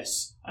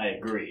 yes, I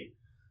agree.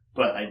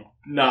 But I'm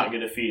not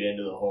going to feed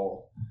into the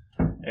whole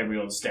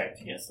everyone's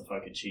stacked against the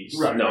fucking Chiefs.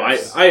 Right. No,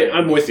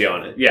 I'm with you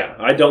on it. Yeah,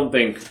 I don't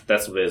think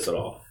that's what it is at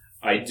all.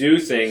 I do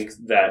think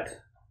that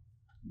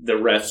the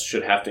refs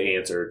should have to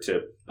answer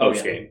to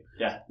post game.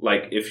 Yeah.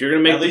 Like, if you're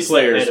going to make At least the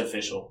players... the head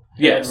official.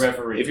 Yes. Head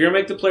referee. If you're going to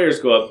make the players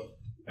go up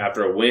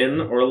after a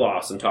win or a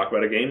loss and talk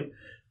about a game,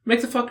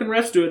 make the fucking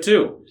refs do it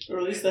too. Or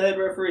at least the head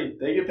referee.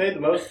 They get paid the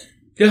most.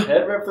 Yeah.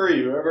 Head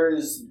referee, whoever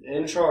is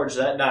in charge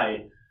that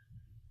night,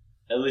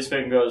 at least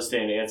make them go to the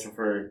stand and answer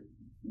for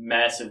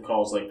massive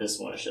calls like this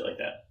one and shit like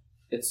that.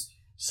 It's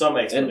Some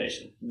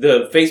explanation.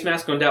 the face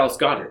mask on Dallas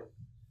Goedert.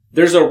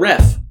 There's a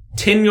ref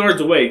 10 yards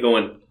away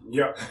going,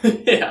 Yep.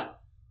 Yeah.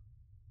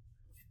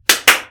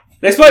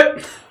 next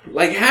play!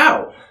 Like,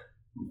 how?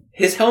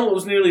 His helmet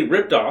was nearly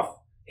ripped off.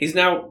 He's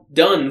now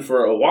done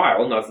for a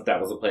while. Not that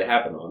was the play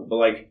happened on, but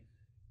like,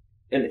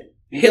 and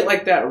hit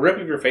like that, rip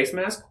of your face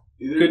mask.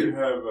 Either of you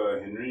have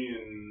Henry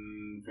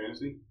in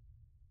fantasy?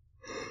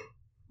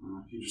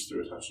 He just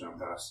threw a touchdown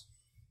pass.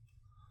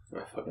 I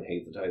fucking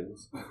hate the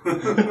Titans.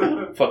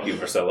 Fuck you,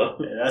 Marcelo.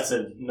 Yeah, that's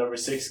a number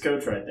 6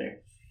 coach right there.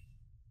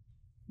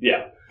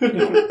 Yeah,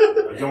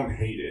 I don't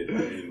hate it. I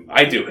mean,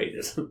 I do hate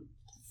it. I meant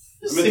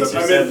Six the,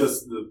 or I meant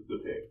seven. the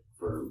pick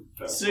for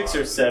that 6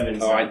 spot. or 7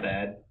 is Oh, not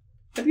bad.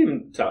 I'd give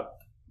him top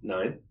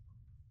 9.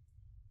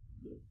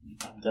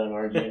 I'm done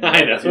arguing.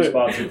 I know. 2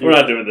 spots with you. We're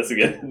not doing this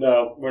again.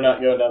 No, we're not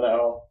going down that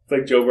hole. It's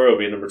like Joe Burrow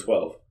being number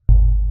 12.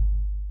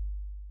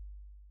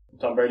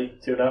 Tom Brady,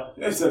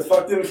 2-0. I said,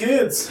 fuck them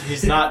kids.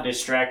 He's not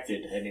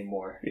distracted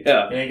anymore.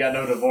 Yeah. He ain't got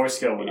no divorce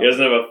going He on.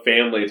 doesn't have a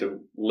family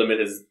to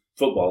limit his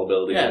football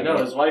ability. Yeah, no,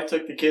 anymore. his wife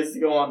took the kids to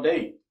go on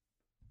date.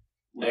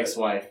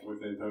 Ex-wife. With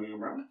Antonio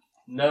Brown?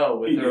 No,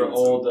 with He her did,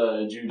 old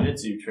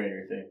jiu-jitsu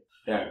trainer thing.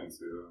 I Yeah, didn't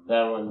see that.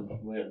 that one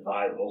went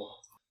viral.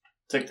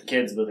 Took the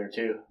kids with her,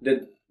 too.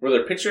 Were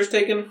there pictures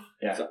taken?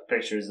 Yeah,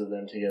 pictures of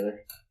them together.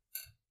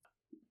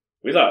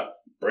 We thought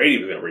Brady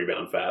was going to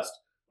rebound fast.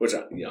 Which,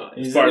 you know,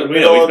 He's as far in as the we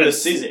middle know, of the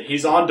season.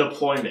 He's on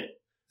deployment.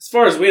 As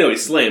far as we know,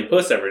 he's slaying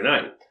puss every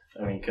night.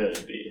 I mean, could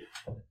it be?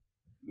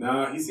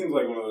 Nah, he seems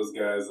like one of those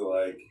guys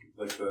that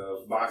like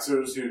the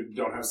boxers who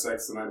don't have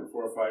sex the night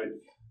before a fight.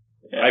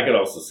 Yeah. I could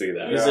also see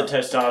that. He's Yeah. a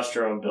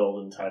testosterone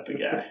building type of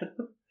guy.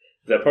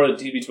 Is that part of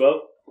the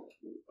TB12?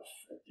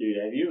 Dude,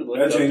 have you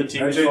looked Edging, up the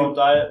TV edging. 12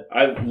 diet?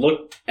 I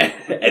look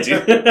edgy. I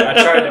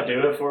tried to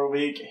do it for a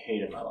week.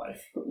 Hated my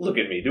life. Look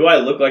at me. Do I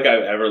look like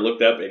I've ever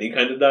looked up any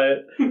kind of diet?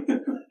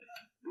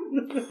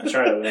 I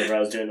tried it whenever I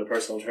was doing the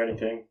personal training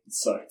thing. It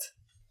sucked.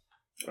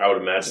 I would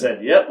I imagine.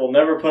 said, yep, we'll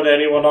never put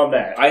anyone on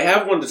that. I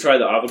have wanted to try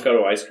the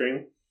avocado ice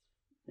cream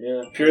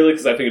Yeah. purely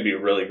because I think it'd be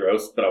really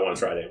gross, but I want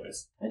to try it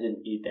anyways. I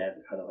didn't eat the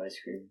avocado ice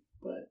cream,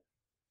 but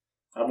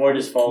I'm more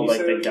just following Can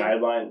like you the say that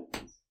again?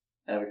 guideline.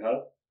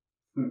 Avocado?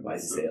 Why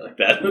did you say it like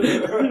that?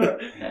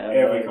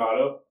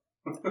 Avocado.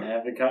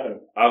 Avocado.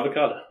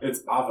 Avocado.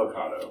 It's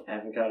avocado.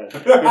 Avocado.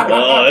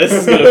 Oh, this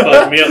is gonna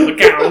fuck me up.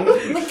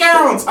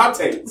 McCown's hot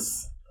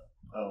takes.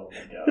 Oh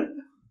my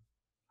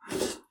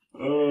god.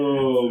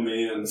 Oh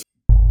man.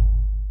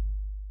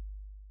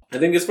 I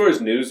think as far as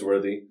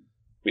newsworthy,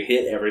 we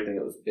hit everything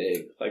that was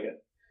big. Like, I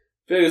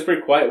feel like it was a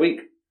pretty quiet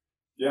week.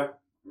 I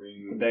The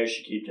mean, Bears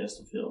should keep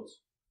Justin Fields.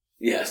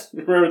 Yes.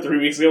 Remember 3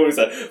 weeks ago we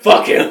said,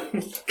 fuck him!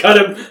 Cut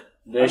him!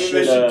 They they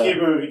should keep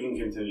him if he can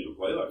continue to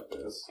play like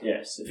this.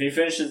 Yes, if he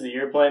finishes the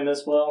year playing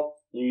this well,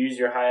 you use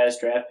your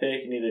highest draft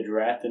pick and either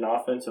draft an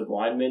offensive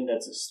lineman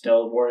that's a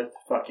Stellworth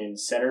fucking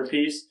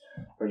centerpiece,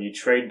 or you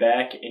trade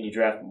back and you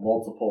draft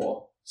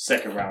multiple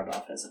second-round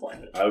offensive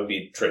linemen. I would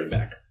be trading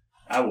back.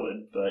 I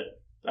would,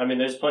 but I mean,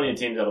 there's plenty of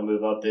teams that'll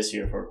move up this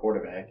year for a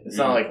quarterback. It's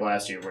not like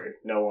last year where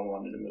no one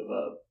wanted to move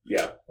up.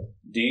 Yeah.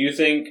 Do you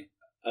think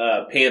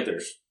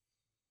Panthers,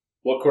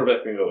 what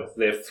quarterback can go with?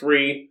 They have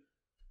 3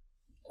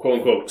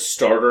 quote-unquote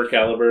starter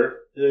caliber. I think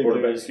they're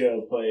Quarterback. just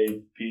going to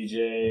play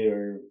PJ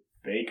or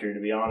Baker, to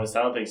be honest.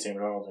 I don't think Sam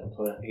Darnold's going to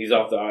play. He's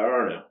off the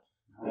IR now.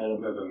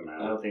 That doesn't I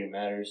matter. don't think it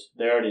matters.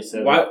 They already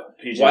said Why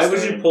PJ would you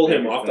starting, pull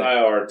him Baker's off the back.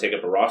 IR to take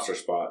up a roster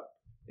spot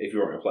if you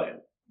weren't going to play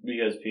him?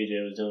 Because PJ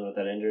was dealing with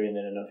that injury and they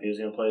didn't know if he was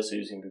going to play, so he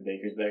was going to be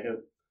Baker's backup.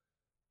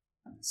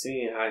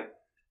 See,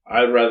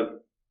 I'd rather...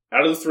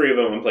 Out of the 3 of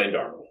them, I'm playing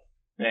Darnold.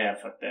 Nah,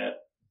 fuck that.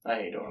 I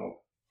hate Darnold.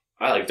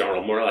 I like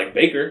Darnold more than I like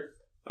Baker.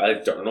 I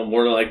like Darnold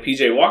more than I like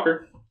PJ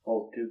Walker.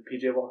 Oh, dude,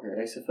 PJ Walker,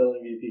 XFL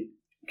MVP.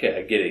 Okay,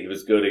 I get it. He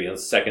was good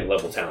against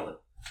second-level talent.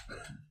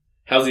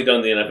 How's he done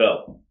in the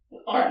NFL?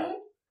 Alright.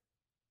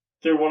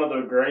 They're one of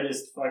the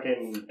greatest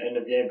fucking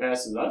end-of-game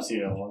passes I've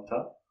seen in a long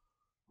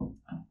time.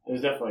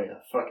 There's definitely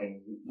a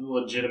fucking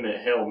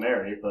legitimate Hail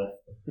Mary,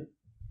 but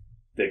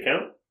Did it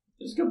count?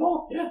 it's a good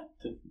ball, yeah.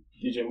 To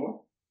DJ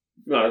Moore.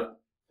 No,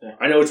 Yeah.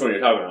 I know which one you're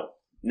talking about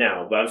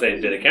now, but I'm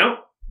saying, did it count?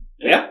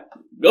 Yeah.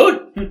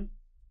 Good.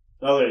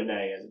 Other than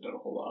that, he hasn't done a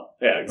whole lot.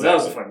 Yeah, But that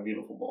was a exactly. fucking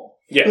beautiful ball.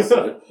 Yes.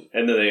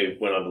 And then they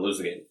went on to lose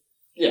the game.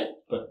 Yeah,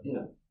 but, you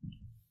know.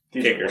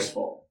 These Kickers. are boys'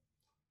 fault.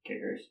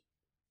 Kickers.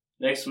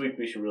 Next week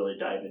we should really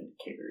dive into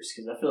kickers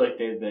because I feel like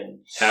they've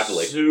been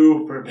Happily.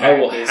 super bad. I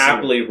will this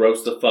happily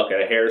roast the fuck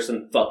out of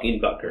Harrison fucking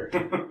Bucker.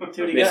 year.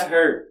 Dude, he got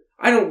hurt.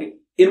 I don't.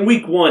 In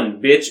week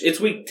 1, bitch. It's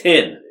week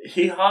 10.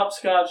 He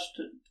hopscotched,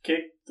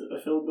 kicked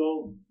a field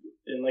goal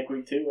in like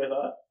week 2. I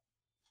thought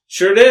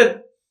Sure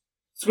did.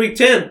 It's week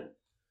 10.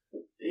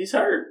 he's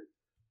hurt.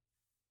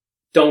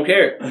 Don't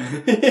care.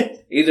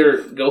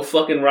 Either go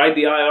fucking ride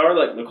the IR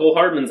like Nicole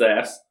Hardman's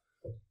ass.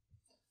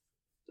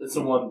 That's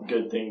the one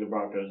good thing the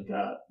Broncos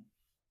got.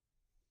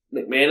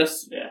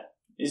 McManus. Yeah,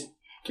 he's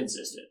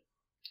consistent.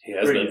 He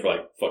has Pretty been good. for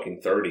like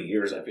fucking 30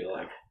 years, I feel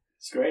like.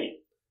 It's great.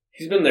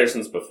 He's been there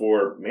since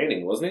before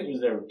Manning, wasn't He he?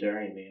 was there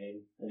during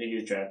Manning. I think he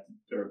was drafted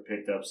or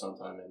picked up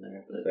sometime in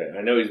there, but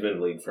I know he's been in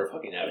the league for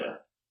fucking ever. Yeah.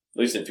 At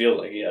least it feels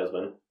like he has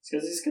been. it's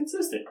because he's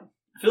consistent.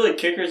 I feel like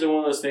kickers are one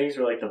of those things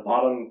where like the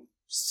bottom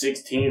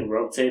 16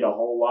 rotate a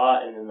whole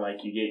lot, and then like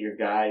you get your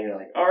guy, and you're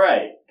like, all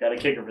right, got a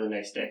kicker for the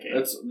next decade.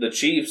 That's the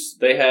Chiefs.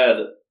 They had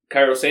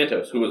Cairo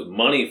Santos, who was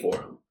money for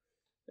him.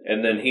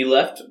 And then he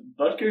left.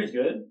 Butker's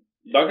good.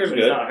 Bucker's But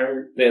good. He's not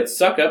hurt. They had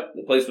Suckup,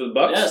 that plays for the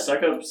Bucks. Yeah,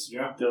 Suckup's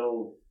Yeah.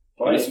 still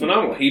He was playing.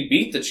 phenomenal. He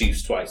beat the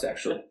Chiefs twice,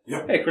 actually.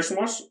 Yeah. Hey, Christian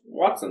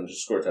Watson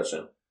just scored a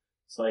touchdown.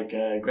 It's like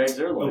Greg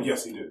Zerline. Oh,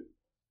 yes, he did.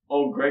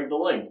 Oh, Greg the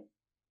Leg.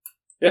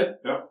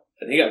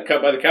 And he got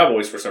cut by the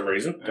Cowboys for some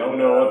reason. Don't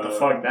know what the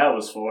fuck that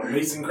was for.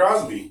 Mason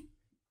Crosby.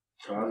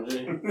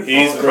 Crosby.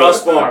 He's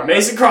Crossbar.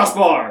 Mason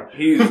Crossbar.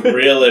 He's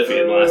real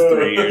iffy in the last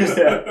 3 years.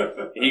 Yeah.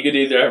 He could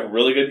either have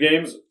really good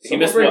games. He Someone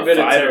missed, bring what, 5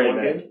 in Vinatieri one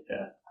back. game?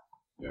 Yeah.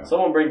 Yeah.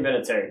 Someone bring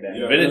Vinatieri back.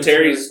 Yeah.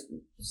 Vinatieri's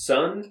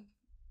son?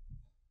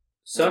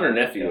 Son or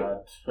nephew? God,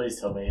 please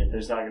tell me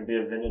there's not going to be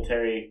a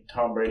Vinatieri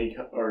Tom Brady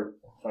or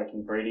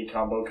fucking Brady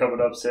combo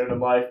coming up soon in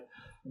life.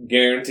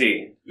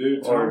 Guarantee.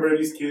 Dude, Tom Or-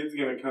 Brady's kid's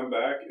going to come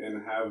back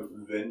and have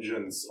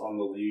vengeance on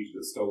the league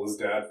that stole his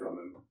dad from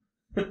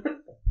him.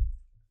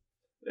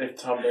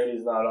 If Tom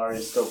Brady's not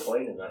already still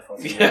playing in that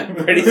fucking Yeah, league.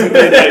 Brady's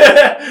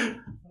like,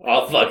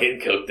 I'll fucking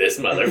cook this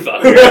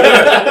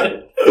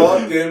motherfucker.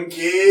 Fuck them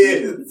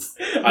kids.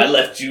 I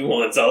left you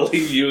once, I'll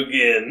leave you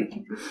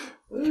again.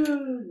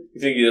 You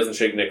think he doesn't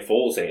shake Nick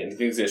Foles' hand? You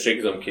think he's going to shake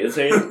his own kid's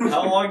hand?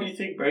 How long do you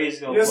think Brady's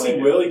going to Yes, play?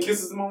 he will. He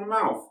kisses him on the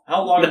mouth.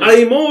 How long? Not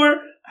anymore.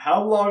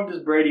 How long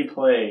does Brady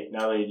play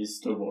now that he's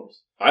still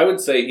divorced? I would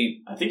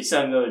say I think he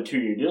signed another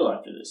 2-year deal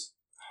after this.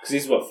 because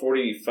he's what,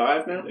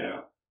 45 now? Yeah.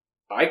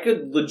 I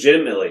could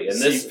legitimately, and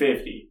this,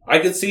 C50. I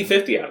could see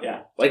 50 out of him.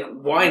 Yeah. Like,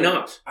 why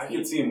not? I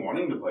could see him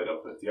wanting to play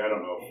till 50. I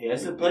don't know. He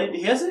hasn't played.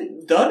 He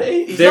hasn't done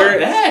it. He's There- not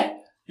bad.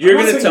 You're I'm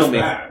not going to saying tell he's me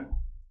bad.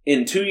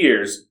 in 2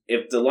 years,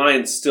 if the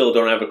Lions still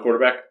don't have a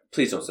quarterback,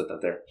 please don't sit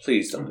that there.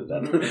 Please don't do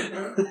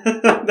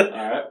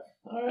that.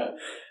 All right.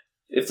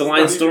 If the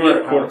Lions still don't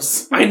have a quarterback.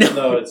 I know.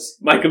 No, it's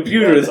My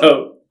computer,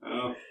 though.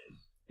 Oh.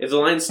 If the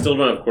Lions still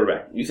don't have a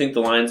quarterback, you think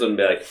the Lions would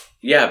be like,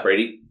 yeah,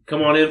 Brady,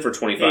 come on in for he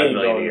 $25 ain't million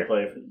a going year. to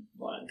play for the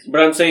Lions.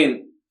 But I'm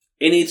saying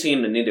any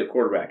team that needed a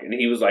quarterback, and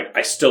he was like,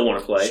 I still want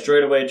to play.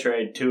 Straight away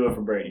trade Tua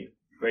for Brady.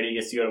 Brady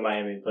gets to go to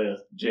Miami and play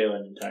with Jalen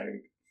and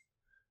Tyreek.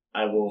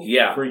 I will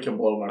freaking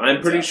blow my I'm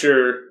brains pretty out.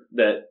 sure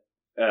that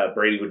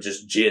Brady would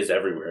just jizz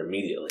everywhere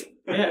immediately.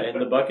 Yeah,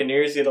 and the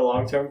Buccaneers get a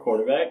long-term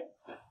quarterback.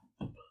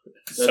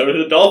 So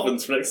do the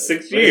Dolphins for the next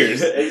 6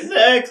 years.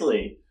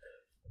 Exactly.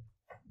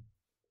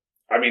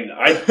 I mean,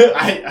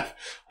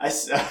 I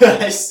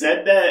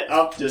said that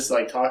up just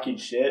like talking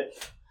shit.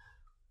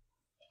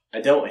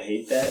 I don't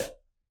hate that.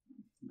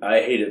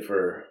 I hate it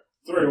for...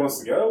 That's where he wants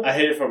to go. I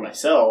hate it for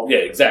myself. Yeah,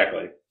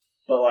 exactly.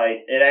 But like,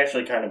 it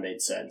actually kind of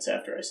made sense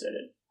after I said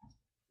it.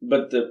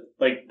 But the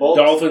Like both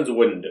Dolphins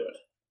wouldn't do it.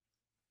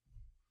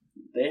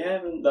 they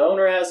haven't. The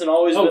owner hasn't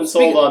always Oh, been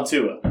sold speaking- on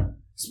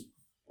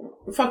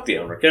Tua. Fuck the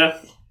owner, okay?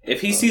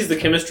 If he sees the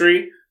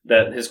chemistry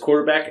that his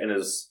quarterback and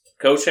his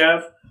coach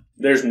have,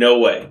 there's no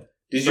way.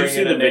 Did you Bring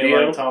see in the a name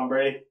video? like Tom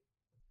Brady?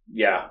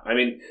 Yeah, I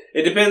mean,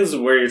 it depends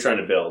where you're trying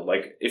to build.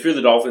 Like, if you're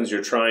the Dolphins,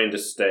 you're trying to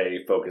stay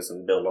focused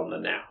and build on the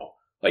now.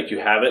 Like, you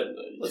have it.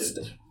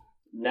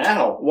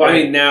 Now. Well, I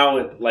mean,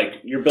 now, like,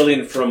 you're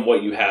building from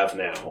what you have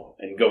now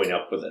and going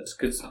up with it.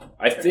 Because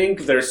I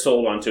think they're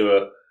sold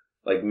onto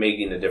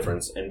making a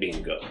difference and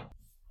being good.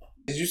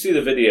 Did you see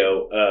the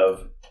video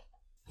of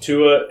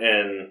Tua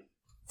and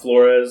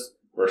Flores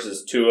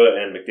versus Tua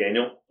and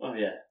McDaniel? Oh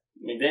yeah,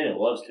 McDaniel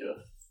loves Tua.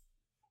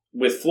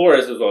 With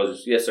Flores, it was always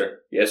just, yes, sir,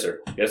 yes, sir,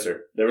 yes,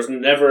 sir. There was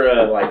never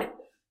a,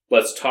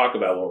 let's talk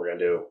about what we're going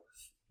to do.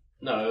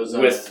 No, it was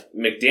With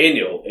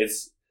McDaniel,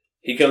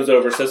 he comes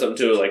over, says something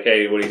to it, like,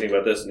 hey, what do you think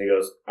about this? And he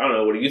goes, I don't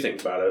know, what do you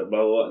think about it? Blah,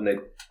 blah, blah. And they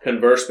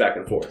converse back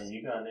and forth.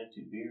 You got an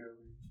empty beer.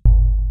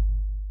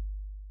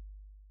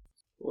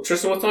 Well,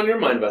 Tristan, what's on your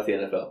mind about the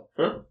NFL?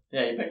 Huh?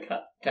 Yeah, you've been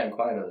kind of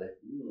quiet over there.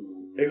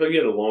 Maybe like you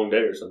had a long day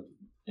or something.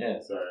 Yeah.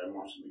 Sorry, I'm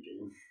watching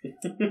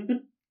the game.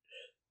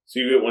 So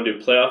you want to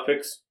do playoff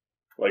picks?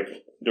 Like,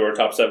 do our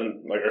top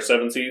 7, like our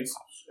 7 seeds?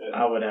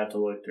 I would have to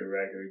look through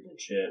records and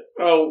shit.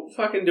 Oh,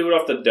 fucking do it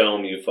off the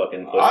dome, you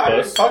fucking puss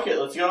Alright, puss. fuck it.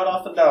 Let's go it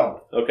off the dome.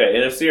 Okay,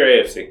 NFC or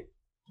AFC?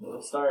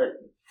 Let's start.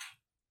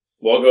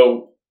 Well, I'll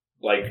go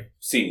like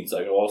seeds.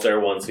 Like, I'll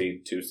start 1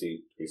 seed, 2 seed,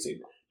 3 seed.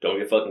 Don't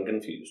get fucking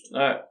confused.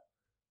 Alright.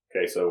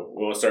 Okay, so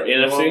we want to start You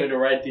want me NFC? to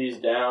write these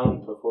down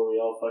before we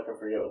all fucking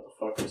forget what the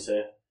fuck we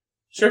say?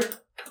 Sure.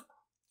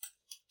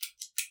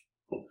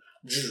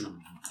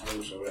 I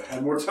wish I would have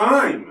had more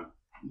time.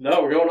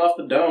 No, we're going off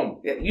the dome.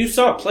 Yeah, you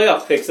saw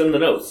playoff picks in the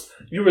notes.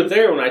 You were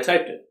there when I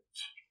typed it.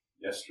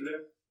 Yesterday?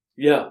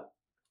 Yeah.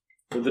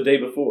 Or the day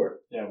before.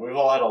 Yeah, we've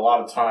all had a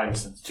lot of time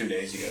since 2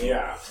 days ago.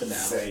 Yeah. To now.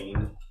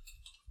 Insane.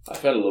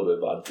 I've had a little bit of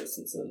vodka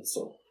since then,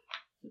 so.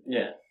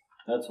 Yeah,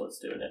 that's what's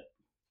doing it.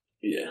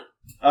 Yeah.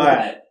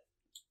 Alright.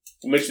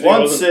 What makes you think it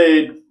One wasn't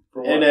seed,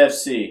 For what?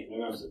 NFC.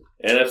 NFC.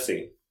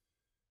 NFC.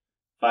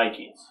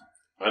 Vikings.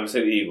 I'm going to say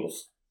the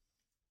Eagles.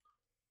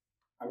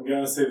 I'm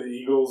going to say the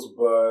Eagles,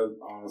 but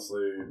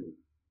honestly,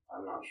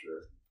 I'm not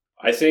sure.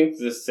 I think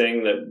the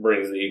thing that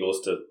brings the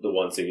Eagles to the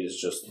 1 seed is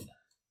just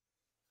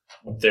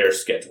their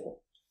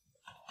schedule.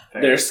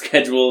 Fair. Their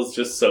schedule is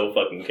just so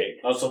fucking cake.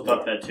 I also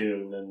thought that too,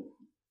 and then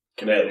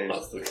They Commanders.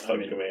 lost to the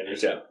fucking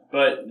Commanders, yeah.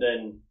 But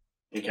then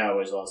the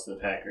Cowboys lost to the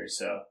Packers,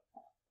 so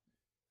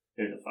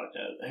who the fuck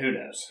knows? Who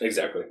knows?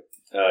 Exactly.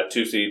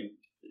 2 seed.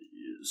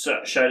 So,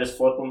 should I just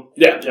flip them?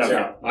 Yeah, Yeah,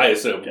 yeah. okay. I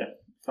assume.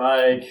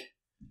 Okay.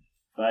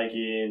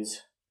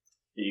 Vikings,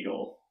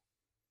 Eagle.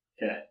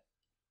 Okay.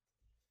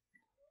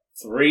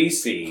 3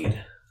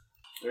 seed.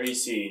 3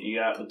 seed. You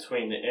got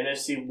between the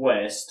NFC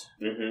West,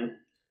 Mm-hmm.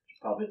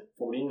 probably the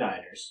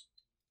 49ers,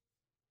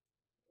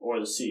 or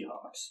the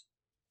Seahawks.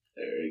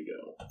 There you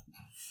go.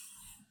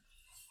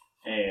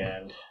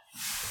 And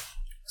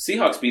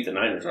Seahawks beat the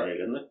Niners already,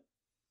 didn't they?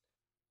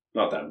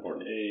 Not that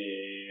important.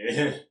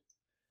 I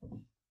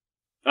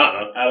don't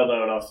know. I don't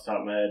know it off the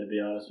top of my head, to be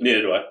honest.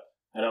 Neither do I.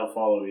 I don't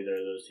follow either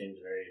of those teams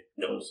very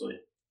closely.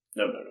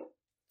 No.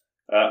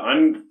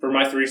 I'm for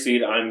my 3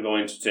 seed. I'm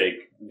going to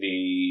take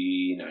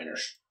the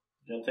Niners.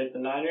 You gonna take the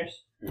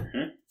Niners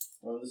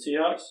Mm-hmm. over the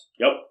Seahawks?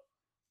 Yep.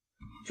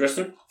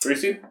 Tristan, 3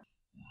 seed.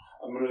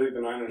 I'm going to take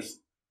the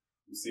Niners.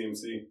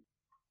 CMC.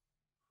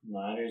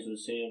 Niners with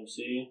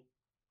CMC.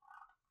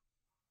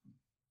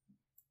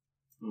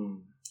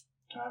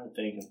 Trying to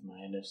think of my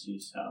NFC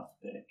South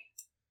pick.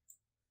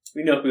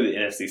 We know who the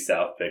NFC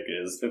South pick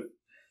is.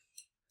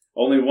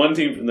 Only one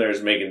team from there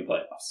is making the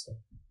playoffs.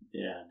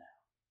 Yeah,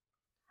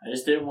 I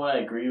just didn't want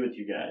to agree with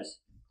you guys.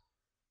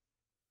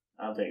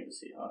 I'll take the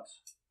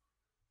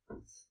Seahawks.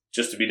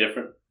 Just to be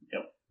different.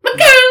 Yep.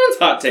 McCown's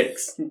hot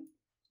takes.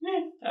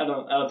 I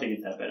don't think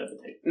it's that bad of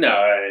a take. No,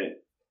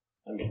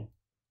 I mean,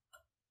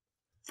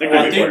 it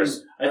I could be think,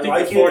 worse. I think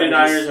like the it,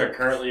 49ers are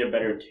currently a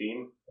better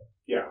team.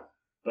 Yeah.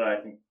 But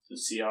I think the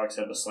Seahawks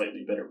have a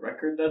slightly better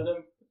record than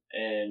them,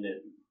 and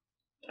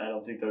I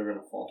don't think they're going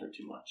to falter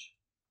too much.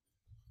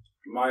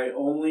 My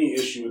only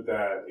issue with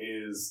that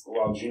is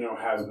while Geno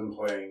has been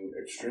playing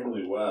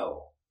extremely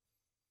well,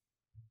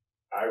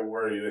 I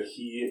worry that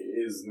he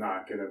is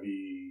not going to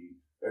be,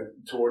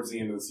 towards the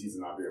end of the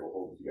season, not be able to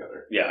hold it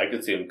together. Yeah, I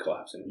could see him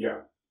collapsing. Yeah.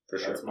 For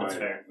sure. That's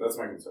fair. That's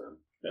my concern.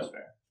 Yeah. That's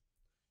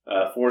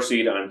fair. 4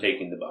 seed, I'm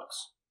taking the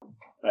Bucks.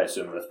 I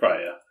assume that's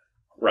probably a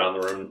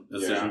round the room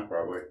decision. Yeah,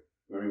 probably.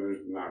 I mean,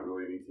 there's not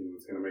really any team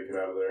that's going to make it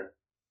out of there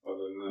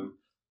other than them.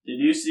 Did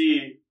you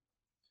see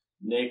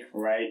Nick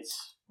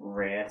Wright's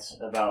rant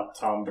about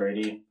Tom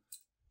Brady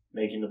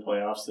making the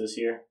playoffs this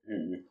year?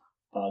 Mm-hmm.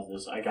 Pause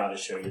this. I gotta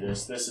show you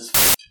this. This is...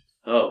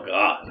 Oh,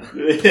 God.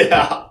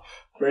 yeah.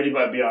 Brady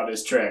might be on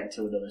his track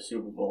to another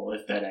Super Bowl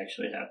if that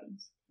actually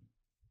happens.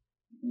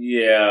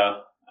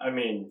 Yeah. I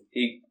mean,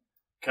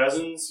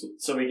 Cousins,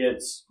 so he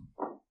gets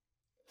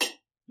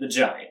the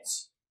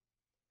Giants.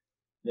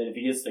 Then if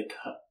he gets the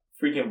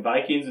freaking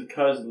Vikings with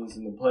Cousins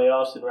in the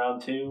playoffs in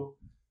round 2.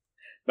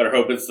 Better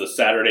hope it's the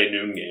Saturday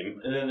noon game.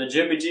 And then the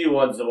Jimmy G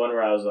one's the one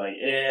where I was like,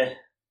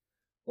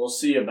 we'll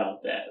see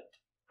about that.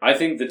 I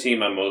think the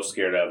team I'm most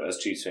scared of as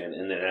Chiefs fan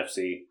in the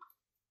NFC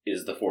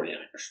is the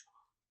 49ers.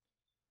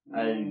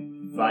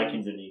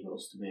 Vikings and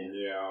Eagles to me.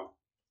 Yeah.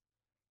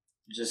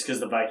 Just because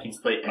the Vikings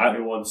play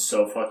everyone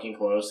so fucking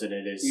close, and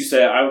it is... You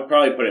say I would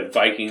probably put it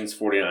Vikings,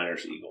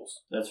 49ers,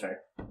 Eagles. That's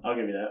fair. I'll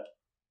give you that.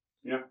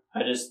 Yeah.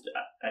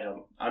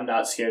 I'm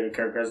not scared of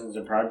Kirk Cousins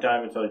in prime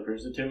time until he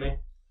proves it to me.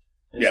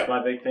 It's Yeah.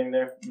 my big thing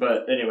there.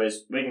 But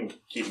anyways, we can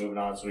keep moving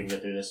on so we can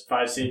get through this.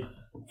 5 seed.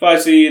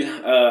 5 seed,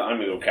 I'm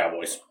going to go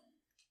Cowboys.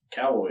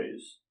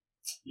 Cowboys.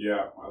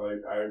 Yeah,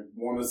 I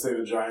want to say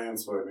the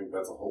Giants, but I think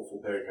that's a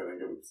hopeful pick. I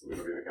think it's going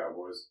to be the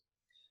Cowboys.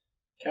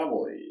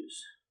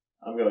 Cowboys.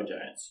 I'm going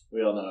Giants.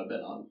 We all know I've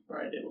been on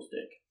Brian Dable's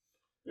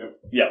dick.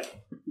 Yep.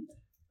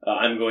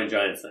 I'm going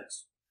Giants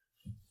next.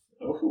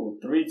 Oh,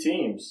 3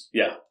 teams.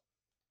 Yeah.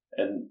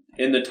 And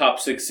in the top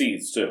 6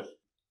 seeds, too.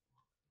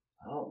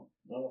 I don't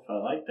know if I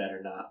like that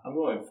or not. I'm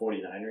going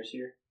 49ers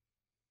here.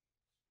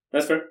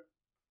 That's fair.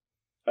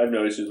 I have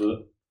no issues with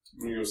it. I'm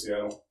going to go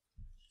Seattle.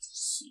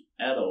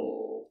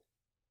 Seattle.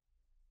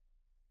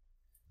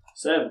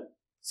 7.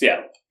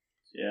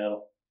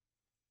 Seattle.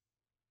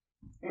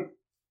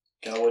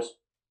 Cowboys.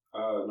 No,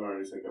 I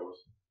already said Cowboys.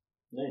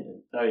 No, you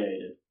didn't. Oh, yeah, you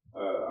did.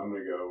 I'm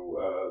going to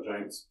go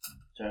Giants.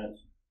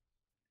 Giants.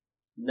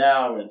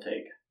 Now I'm going to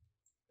take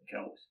the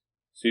Cowboys.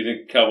 So you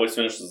think Cowboys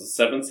finish as the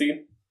 7th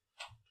seed?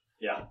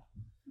 Yeah.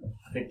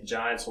 I think the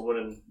Giants will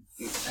win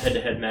a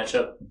head-to-head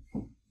matchup.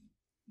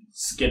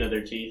 Skin of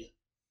their teeth.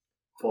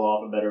 Pull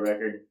off a better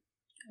record.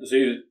 So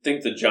you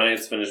think the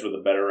Giants finish with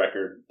a better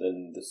record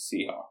than the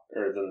Seahawks,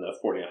 or than the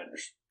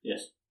 49ers?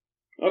 Yes.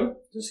 Okay.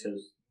 Just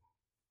because.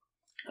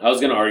 I was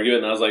going to argue it,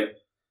 and I was like,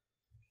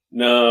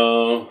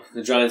 no,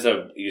 the Giants have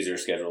an easier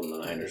schedule than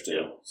the Niners do.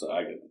 Yeah. So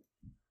I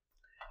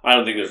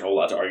don't think there's a whole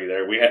lot to argue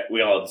there. We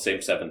all have the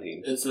same 7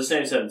 teams. It's the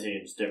same 7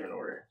 teams, different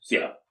order. So.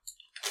 Yeah.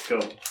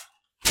 Cool.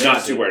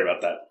 Not too worried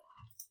about that.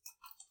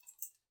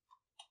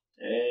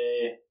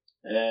 A,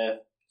 F,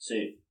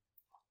 C.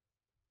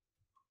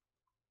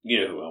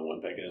 You know who my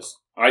one pick is.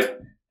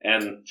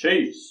 And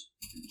Chiefs.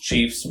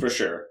 Chiefs for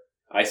sure.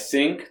 I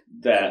think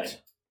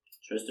that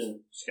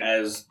Tristan. Scott.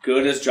 as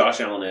good as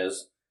Josh Allen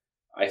is,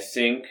 I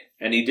think,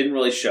 and he didn't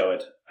really show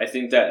it, I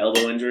think that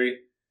elbow injury,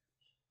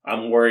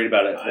 I'm worried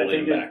about it I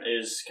holding think him back. it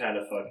is kind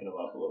of fucking him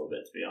up a little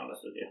bit, to be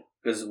honest with you.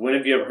 Because when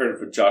have you ever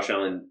heard of Josh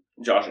Allen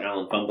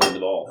fumbling the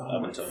ball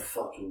up until...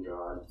 fucking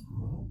god.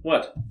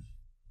 What?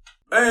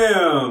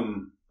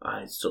 Bam!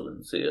 I still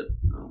didn't see it.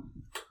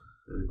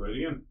 Play it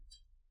again.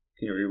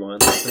 Can you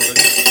rewind?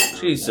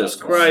 Jesus That's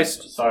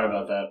Christ. Sorry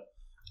about that.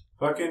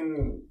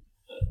 Fucking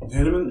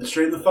hit him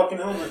straight in the fucking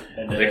helmet.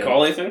 Did they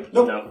call anything?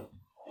 Nope. No.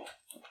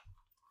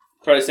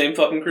 Probably the same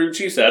fucking crew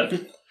Chiefs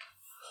had.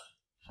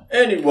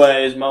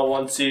 Anyways, my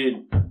 1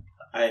 seed.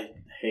 I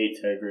hate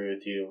to agree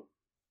with you,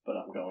 but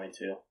I'm going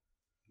to.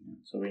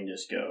 So we can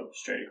just go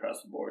straight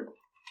across the board.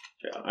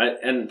 Yeah,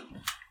 and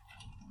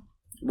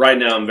right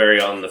now I'm very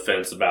on the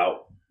fence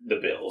about the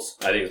Bills.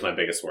 I think it's my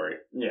biggest worry.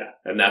 Yeah.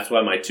 And that's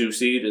why my 2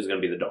 seed is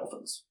going to be the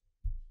Dolphins.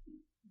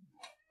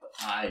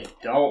 I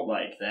don't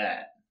like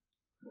that.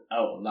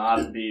 I will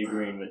not be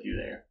agreeing with you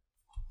there.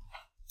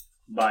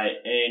 By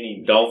any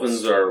means.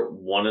 Dolphins are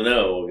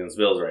 1-0 against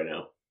Bills right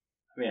now.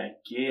 I mean, I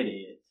get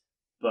it,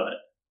 but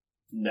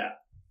no.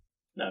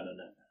 No.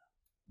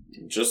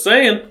 Just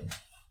saying.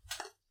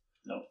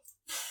 Nope.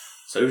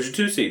 So who's your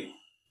 2 seed?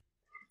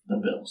 The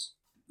Bills.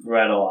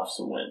 Rattle off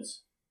some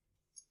wins.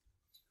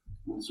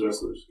 What's the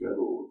rest of their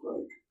schedule look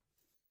like?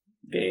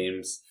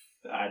 Games.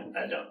 I don't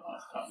know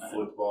off the top of my head.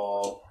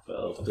 Football.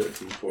 12,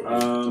 13,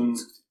 14.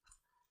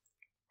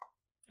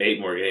 8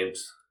 more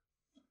games.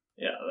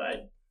 Yeah,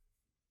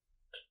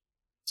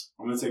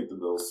 I'm gonna take the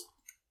Bills.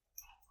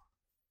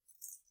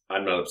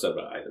 I'm not upset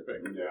about either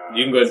pick. Yeah.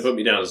 You can go ahead and put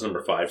me down as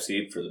number 5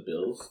 seed for the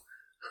Bills.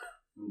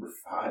 Number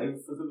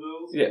 5 for the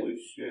Bills? Yeah. Holy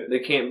shit. They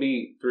can't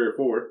be 3 or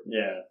 4.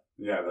 yeah.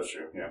 Yeah, that's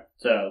true. Yeah.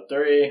 So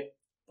 3,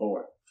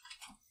 4.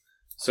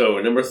 So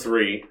number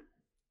 3,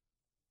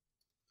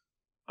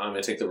 I'm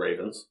going to take the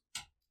Ravens.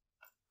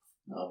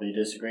 I'll be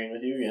disagreeing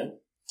with you again.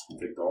 I'll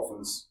take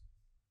Dolphins.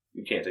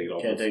 You can't take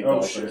Dolphins. Can't take Oh,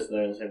 Dolphins. shit.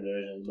 They're in the same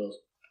division as the Bills.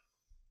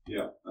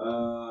 Yeah.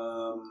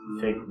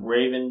 Take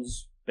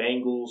Ravens,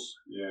 Bengals,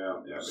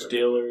 Yeah.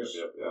 Steelers,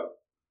 Yep.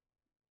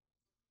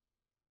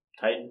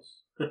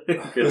 Titans.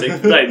 Could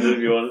take the Titans if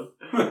you wanted.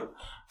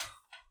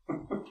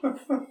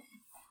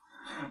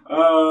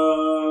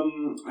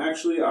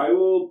 Actually, I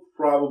will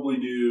probably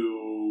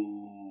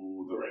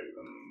do the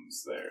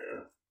Ravens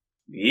there.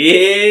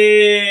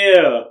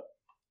 Yeah!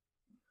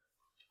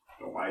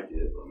 Don't like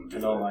it. But I'm I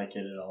gonna don't do like it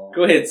at all.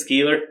 Go ahead,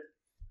 Skeeler.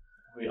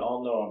 We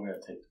all know I'm going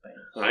to take the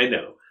Bengals. I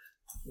know.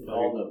 We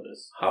all know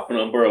this. Hopping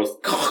on Burrows.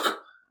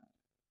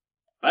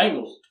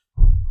 Bengals.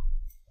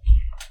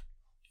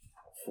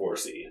 4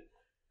 seed.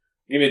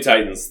 Give me the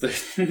Titans.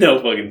 There's no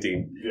fucking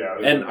team. it. Yeah.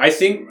 And I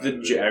think the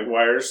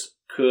Jaguars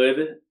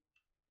could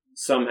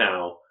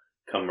somehow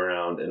come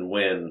around and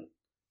win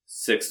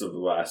 6 of the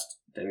last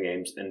 10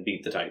 games and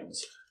beat the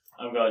Titans.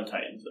 I'm going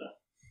Titans, though.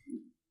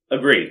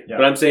 Agreed. Yeah.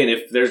 But I'm saying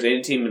if there's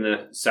any team in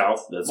the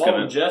South that's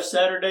going to... Jeff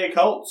Saturday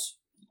Colts.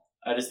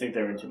 I just think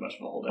they're in too much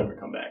of a hole to ever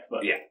come back.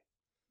 But Yeah.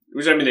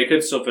 Which, I mean, they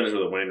could still finish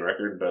with a winning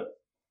record, but...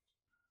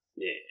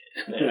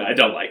 Yeah. I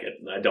don't like it.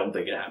 I don't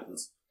think it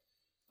happens.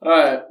 All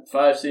right,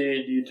 5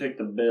 seed. You took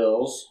the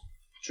Bills.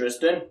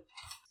 Tristan?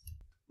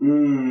 Let's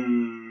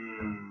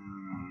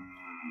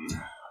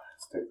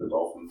take the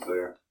Dolphins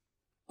there.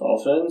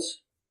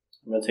 Dolphins?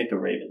 I'm going to take the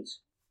Ravens.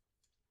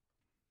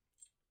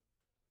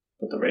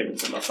 Put the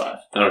Ravens in my 5.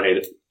 I don't hate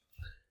it.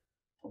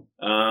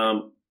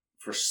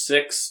 For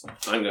 6,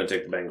 I'm going to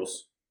take the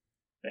Bengals.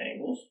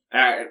 Bengals?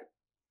 Alright.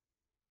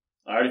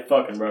 I already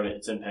fucking wrote it.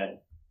 It's in pen.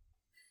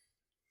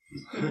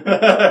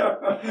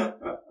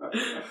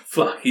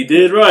 Fuck, he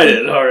did write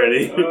it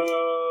already.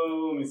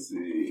 Let me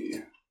see.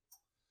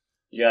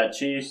 You got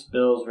Chiefs,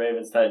 Bills,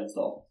 Ravens, Titans,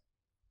 Dolphins.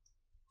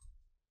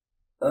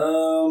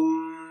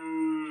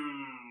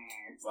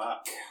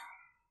 Fuck.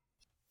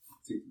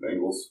 Take the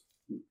Bengals.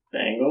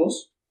 Bengals?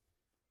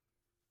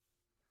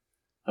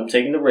 I'm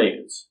taking the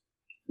Ravens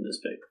in this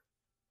pick.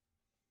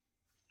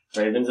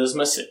 Ravens is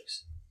my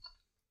 6.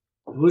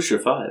 Who's your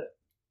 5?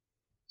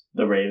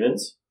 The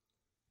Ravens.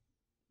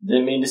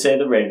 Didn't mean to say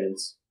the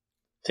Ravens.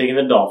 Taking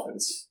the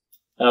Dolphins.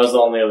 That was the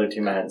only other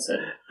team I hadn't said.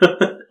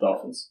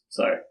 Dolphins.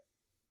 Sorry.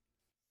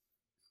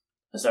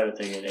 I started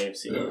thinking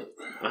AFC North.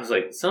 I was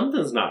like,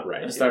 something's not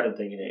right. I started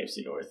thinking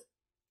AFC North.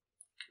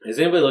 Is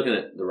anybody looking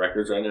at the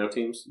records right now,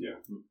 teams? Yeah.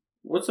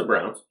 What's the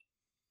Browns?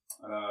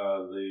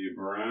 The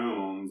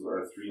Browns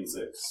are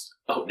 3-6.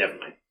 Oh, never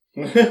mind.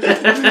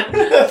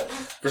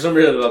 For some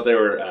reason, I thought they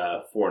were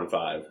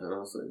 4-5. And I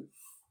was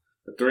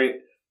like, 3.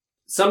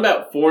 Some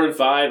about 4 and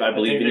 5. I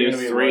believe you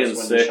 3 and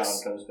 6. When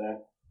Deshaun comes back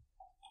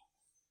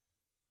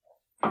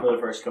for the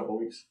first couple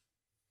weeks.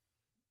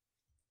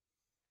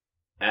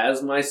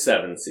 As my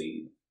 7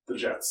 seed. The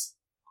Jets.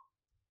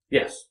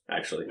 Yes,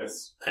 actually.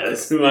 Yes.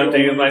 That's who I'm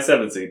taking as my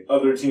 7 seed.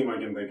 Other team I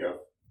can think of.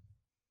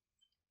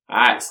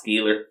 Alright,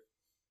 Skeeler.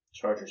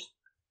 Chargers.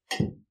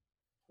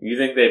 You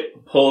think they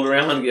pulled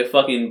around and get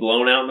fucking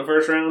blown out in the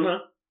first round, huh?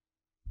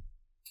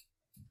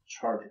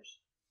 Chargers.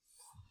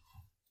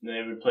 And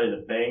they would play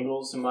the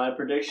Bengals in my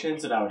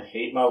predictions, and I would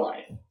hate my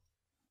life.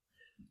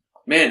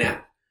 Man,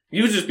 now,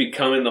 you would just be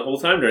coming the whole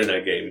time during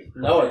that game.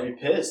 No, I'd be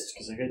pissed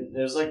because it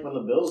was like when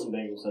the Bills and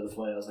Bengals had to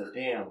play. I was like,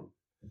 damn,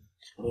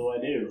 what do I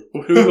do?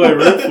 Who do I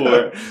root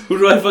for? Who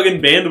do I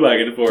fucking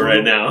bandwagon for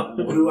right now?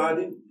 What do I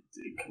do?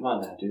 Dude, come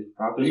on now, dude.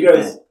 Have you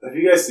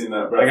guys seen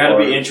that? I gotta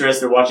be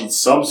interested in watching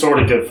some sort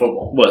of good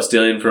football. What,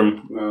 stealing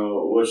from...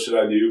 No, what should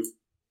I do?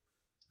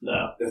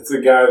 No. It's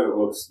a guy that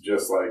looks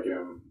just like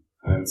him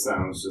and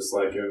sounds just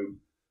like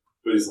him.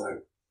 But he's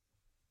like,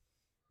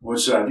 what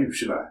should I do?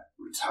 Should I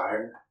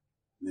retire?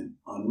 And then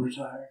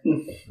unretire?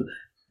 And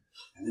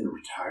then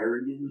retire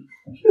again?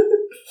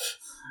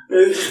 And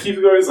it just keeps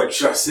going. He's like,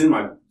 should I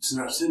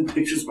send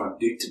pictures of my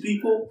dick to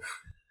people?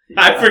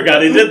 I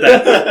forgot he did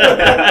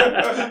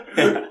that.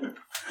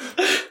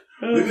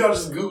 Maybe I'll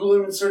just Google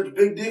him and search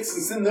big dicks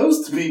and send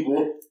those to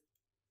people.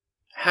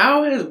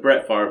 How has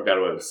Brett Favre got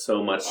away with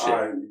so much shit?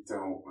 I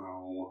don't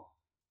know.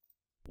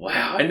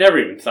 Wow, I never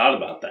even thought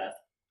about that.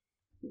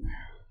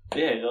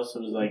 Yeah, he also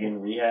was like in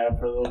rehab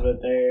for a little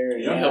bit there.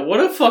 Yeah,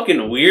 what a fucking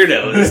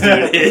weirdo this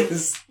dude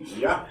is.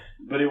 Yeah.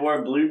 But he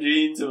wore blue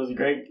jeans. It was a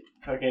great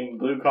fucking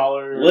blue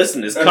collar.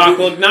 Listen, his cock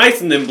looked nice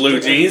in them blue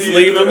jeans.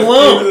 Leave him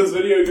alone. This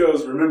video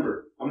goes,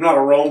 remember, I'm not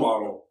a role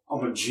model.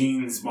 I'm a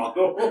jeans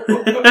model. I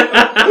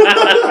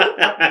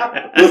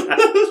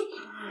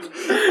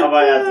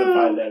might have to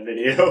find that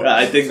video.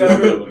 I think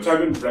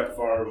type in Brett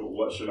Favre,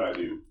 what should I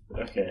do?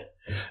 Okay.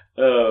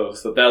 Oh,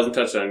 so 1,000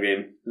 touchdown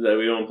game. Is that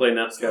what you want to play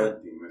now, Scott?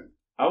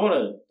 I want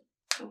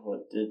to...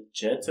 What, the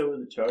Jets over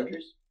the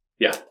Chargers?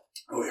 Yeah.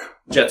 Oh, yeah.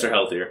 Jets are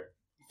healthier.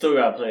 Still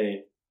got to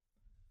play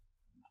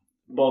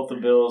both the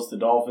Bills, the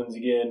Dolphins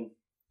again.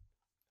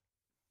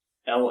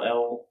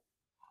 LL.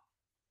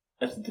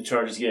 I think the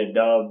Chargers get a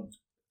dub.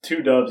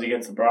 2 dubs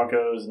against the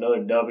Broncos.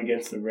 Another dub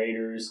against the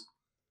Raiders.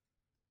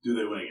 Do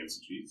they win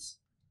against the Chiefs?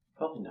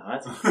 Probably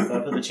not.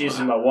 I put the Chiefs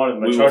in my 1 and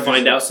my We Chargers. will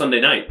find out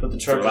Sunday night. But the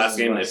Chargers the last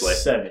game in they play.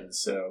 7,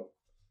 so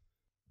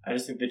I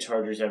just think the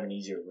Chargers have an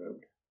easier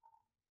road.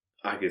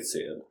 I could see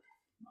it.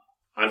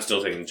 I'm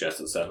still taking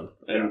Jets at 7.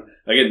 And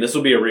again, this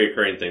will be a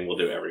reoccurring thing we'll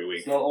do every week.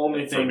 It's the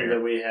only thing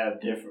that we have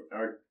different.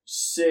 Our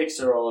 6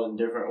 are all in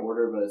different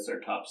order, but it's our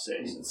top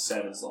 6, and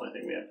 7 is the only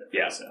thing we have different.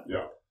 Yeah. So.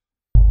 Yeah.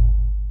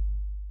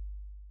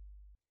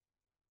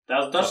 That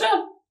was a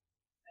touchdown?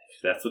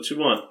 If that's what you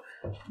want.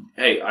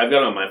 Hey, I've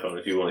got it on my phone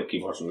if you want to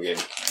keep watching the game.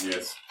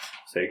 Yes.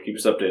 So keep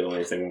us updated on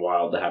anything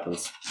wild that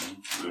happens.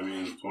 I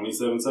mean,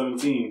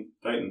 27-17,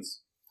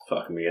 Titans.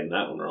 Fucking me getting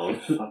that one wrong.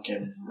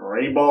 Fucking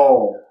Ray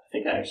Ball. I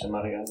think I actually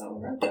might have gotten that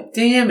one right.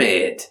 Damn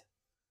it.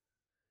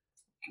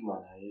 Come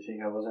on now, you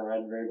think I wasn't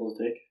riding Ray Ball's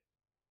dick?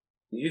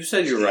 You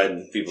said you were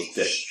riding people's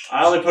dick.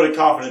 I only put a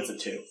confidence of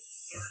 2.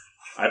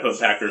 I put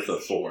Packers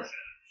at 4.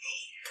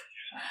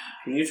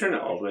 Can you turn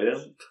it all the way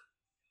down?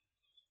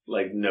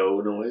 Like no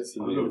noise?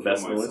 I'm The going to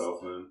best kill noise?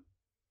 myself, man.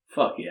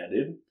 Fuck yeah,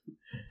 dude.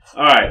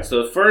 Alright,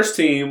 so the first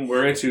team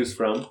we're going to choose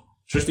from.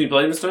 Tristan, you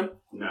playing this time?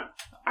 No.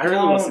 I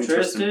really want to see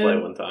Tristan. Tristan play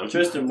one time.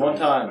 Tristan, one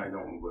time. I don't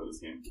want to play this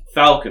game.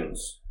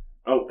 Falcons.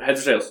 Oh,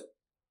 heads or tails?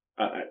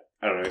 I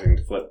don't know anything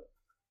to flip.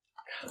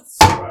 That's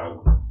so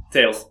loud.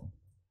 Tails.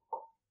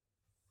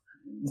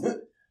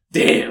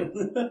 Damn.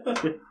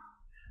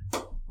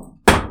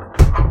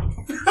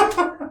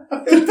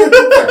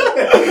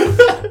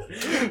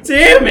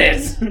 Damn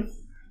it!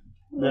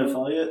 Did I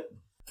follow yet?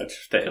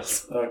 That's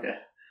tails. Okay.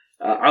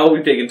 I'll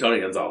be taking Tony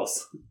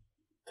Gonzalez.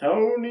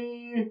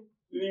 Tony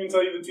Didn't even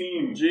tell you the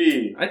team.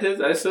 G. I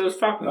did. I said it was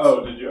Falcons.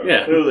 Oh, did you?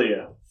 Yeah.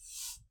 Julio.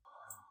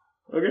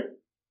 Okay.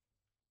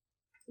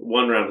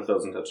 1 round of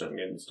 1,000 touchdown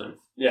game this time.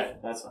 Yeah,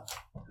 that's fine.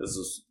 This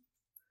is...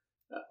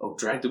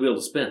 drag the wheel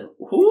to spin.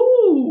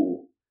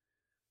 Woo!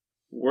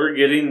 We're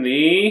getting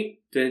the...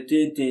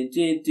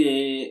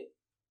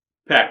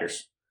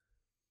 Packers.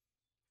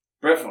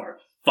 Brett Favre.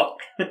 Fuck.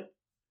 Aaron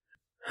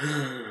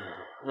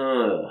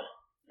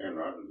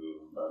Rodgers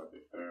is about to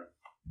be fair.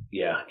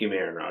 Yeah, give me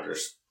Aaron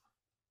Rodgers.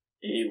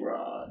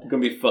 A-Rod.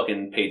 Gonna be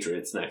fucking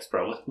Patriots next,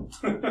 probably.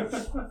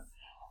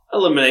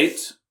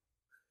 Eliminate.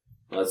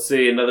 Let's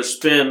see, another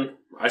spin.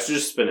 I should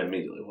just spin it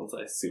immediately once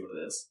I see what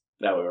it is.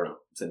 That way we're not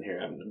sitting here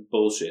having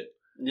bullshit.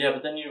 Yeah,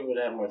 but then you would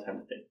have more time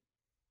to think.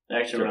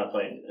 Actually, Sure. we're not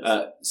playing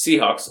this.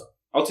 Seahawks.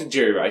 I'll take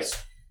Jerry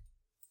Rice.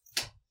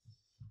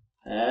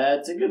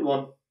 That's a good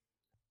one.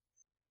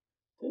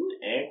 Didn't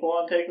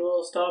Anquan take a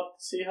little stop at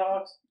the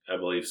Seahawks? I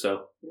believe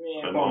so. Give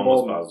me I'm Anquan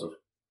almost Boldin. positive.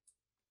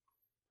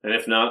 And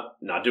if not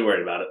too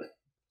worried about it.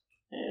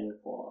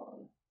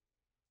 Anquan.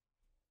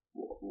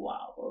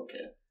 Wow,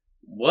 okay.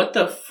 What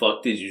the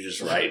fuck did you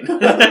just write?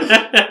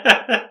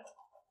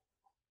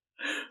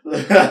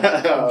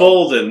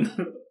 Bolden.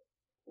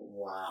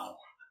 Wow.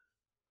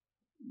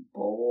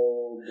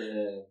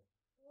 Bolden.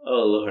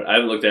 Oh, Lord. I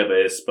haven't looked at it, but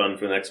it's spun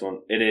for the next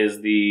one. It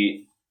is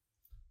the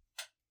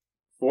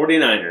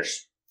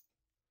 49ers.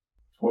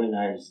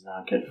 49ers is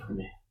not good for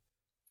me.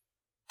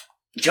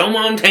 Joe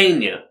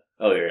Montana.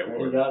 Oh, yeah.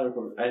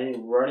 I need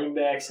running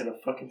backs and a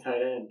fucking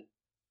tight end.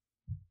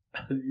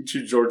 You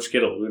choose George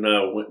Kittle.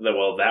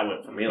 Well, that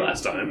went for me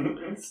last time.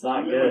 It's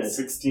not good.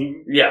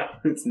 16. Yeah,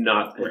 it's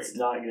not great. It's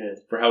not good.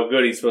 For how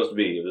good he's supposed to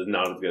be, it was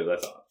not as good as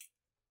I thought.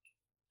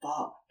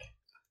 Fuck.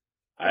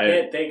 I I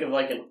can't think of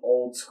like an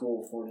old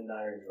school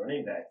 49ers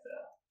running back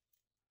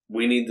though.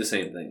 We need the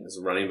same thing as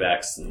running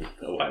backs and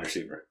a wide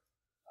receiver.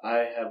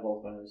 I have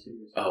both my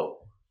receivers. Oh.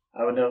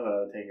 I would know if I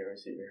would take a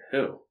receiver.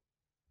 Who?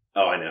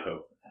 Oh, I know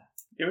who.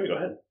 Give me go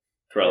ahead.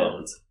 Terrell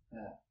Owens.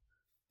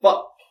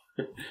 Fuck.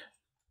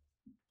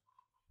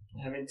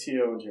 Having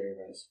T.O. and Jerry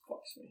Rice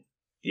fucks me.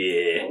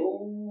 Yeah.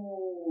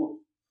 Oh.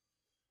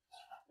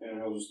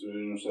 And he'll just do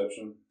an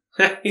interception.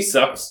 He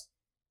sucks.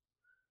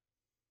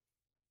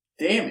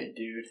 Damn it,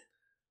 dude.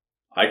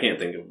 I can't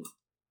think of.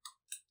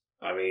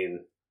 I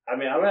mean, I'm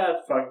gonna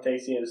have to fucking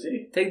take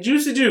CMC. take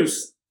Juicy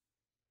Juice.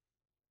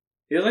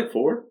 He has like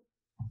 4.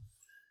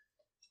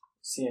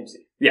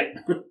 CMC. Yeah.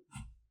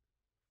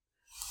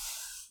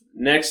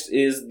 Next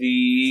is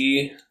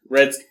the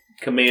Reds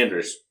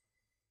Commanders.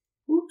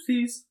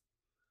 Oopsies.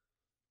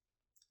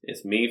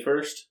 It's me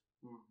first.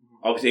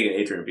 I'll be taking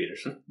Adrian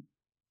Peterson.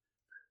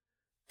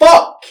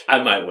 Fuck!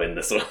 I might win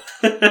this one.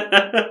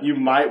 You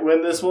might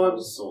win this That one.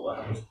 was so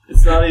loud.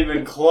 It's not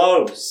even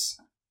close.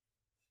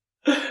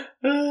 They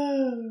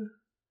even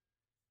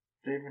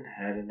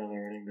had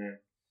another running back.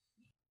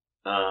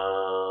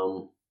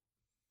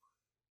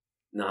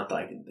 Not that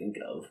I can think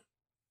of.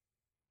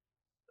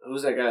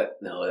 Who's that guy?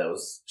 No, that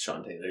was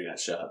Sean Taylor. He got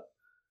shot.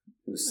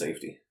 He was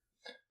safety.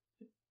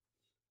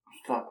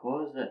 Fuck,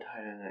 what was that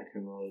tight end that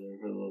came over there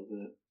for a little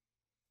bit?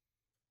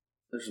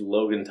 There's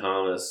Logan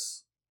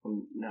Thomas.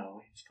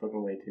 No, he's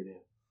fucking way too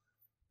new.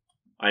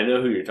 I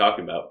know who you're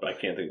talking about, but I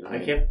can't think of his I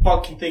name. can't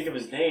fucking think of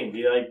his name.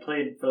 He like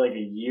played for like a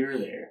year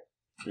there.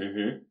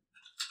 Mm-hmm.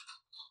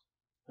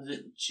 Was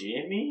it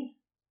Jimmy?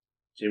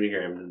 Jimmy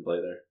Graham didn't play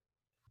there.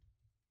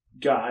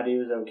 God, he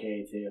was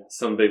okay too.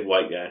 Some big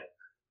white guy.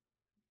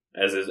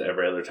 As is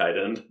every other tight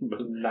end.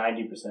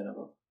 90% of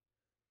them.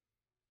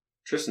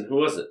 Tristan, who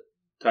was it?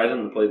 Tight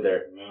end that played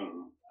there.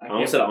 No. I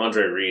almost said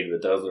Andre Reed,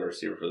 but that was the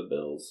receiver for the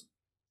Bills.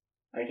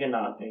 I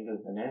cannot think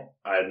of the name.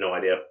 I had no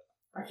idea.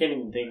 I can't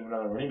even think of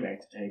another running back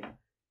to take.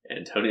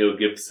 Antonio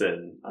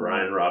Gibson,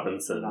 Brian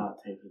Robinson. Not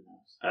taking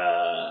those.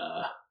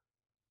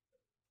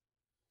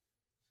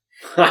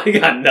 I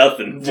got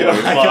nothing for Dude, you,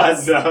 I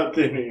boss. got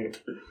nothing here.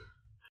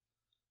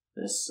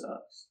 This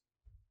sucks.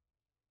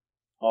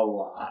 A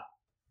lot.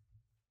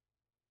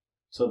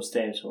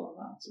 Substantial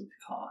amounts of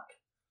cock.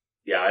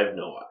 Yeah, I have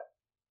no idea.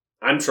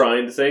 I'm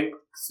trying to think.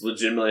 'Cause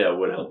legitimately, I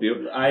would help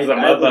you. I 'Cause I'm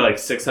up by like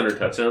 600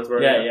 touchdowns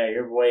right now. Yeah,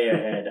 you're way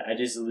ahead. I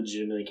just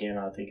legitimately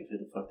cannot think of who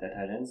the fuck that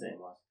tight end's name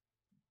was.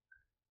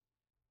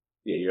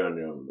 Yeah, you're on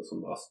your own with this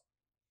one, boss.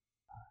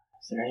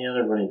 Is there any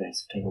other running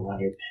backs who've taken 1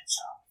 year pits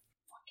off?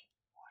 Fucking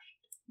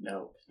Washington.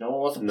 No. No one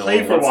wants to No play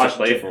one for wants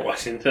Washington. to play for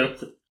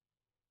Washington.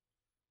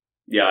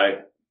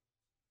 Yeah,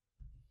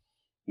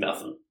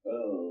 nothing.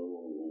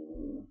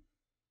 Oh.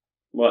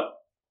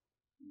 What?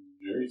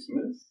 Jerry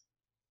Smith?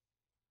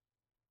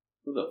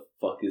 Who the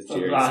fuck is That's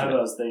Jerry not Smith? who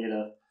I was thinking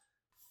of.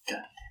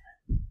 God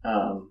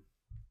damn it.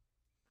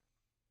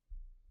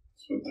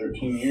 Spent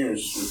 13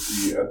 years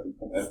with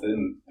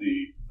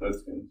the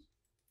Redskins.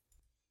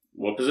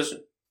 What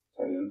position?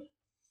 Tight end.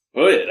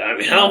 Put it. I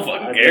mean, I don't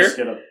fucking I'm care. just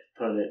gonna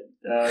put it.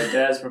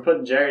 Daz, we're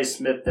putting Jerry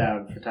Smith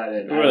down for tight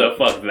end. Where the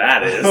fuck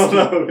that I is. don't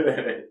know who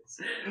that is.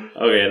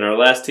 Okay, and our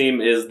last team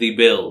is the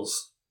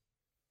Bills.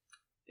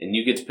 And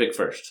you get to pick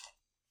first.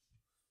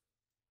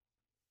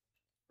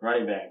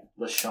 Running back,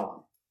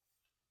 LaShawn.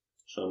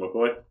 Sean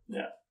McCoy?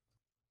 Yeah.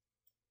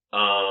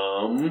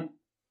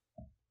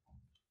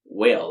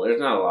 Well, there's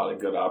not a lot of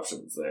good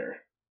options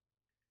there.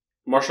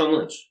 Marshawn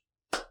Lynch.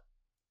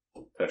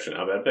 It's actually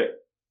not a bad pick.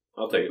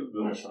 I'll take it.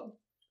 LaShawn.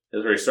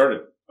 That's where he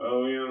started.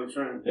 Oh, yeah, that's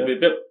right. Yep,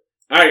 yep, yep.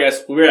 Alright,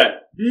 guys, we'll be right.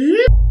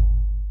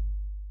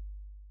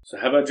 So,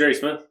 how about Jerry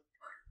Smith?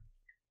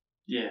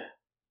 Yeah.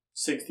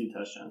 60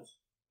 touchdowns.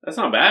 That's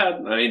not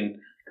bad. I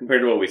mean,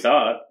 compared to what we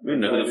thought. We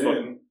didn't know who the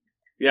fuck.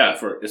 Yeah,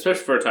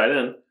 especially for a tight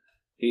end.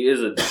 He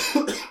is a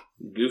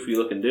goofy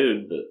looking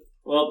dude, but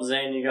Well,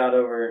 Zane, you got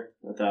over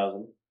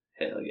 1,000.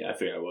 hell yeah, I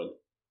figured I would.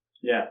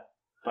 Yeah.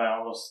 By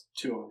almost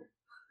 200.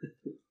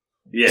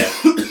 Yeah.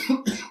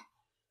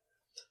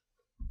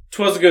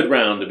 'Twas a good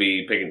round to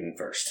be picking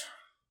first.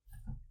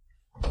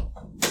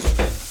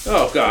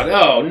 Oh god,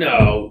 oh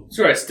no.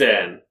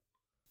 Tristan.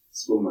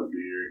 Spill my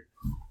beer.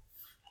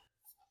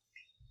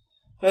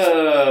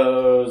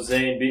 Oh,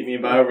 Zane beat me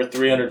by over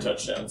 300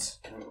 touchdowns.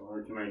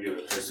 Where can I get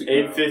it?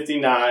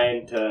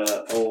 859 to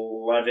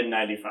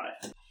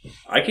 1195.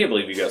 I can't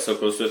believe you got so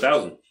close to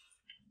 1,000.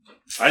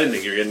 I didn't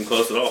think you were getting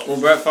close at all. Well,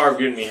 Brett Favre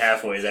getting me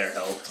halfway there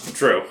helped.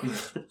 True.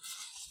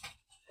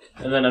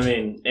 And then,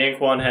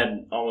 Anquan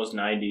had almost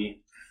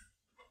 90.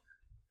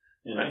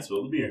 And I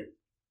spilled the beer.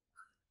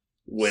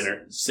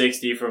 Winner.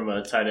 60 from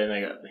a tight end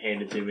that got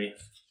handed to me.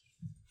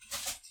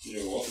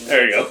 You're welcome.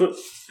 There you go.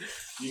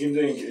 You can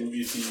thank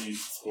NBC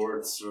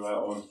Sports for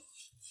that one.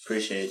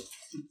 Appreciate it.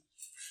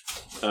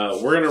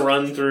 We're going to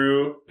run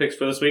through picks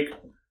for this week.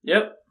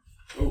 Yep.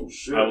 Oh,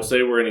 shit. I will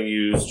say we're going to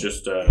use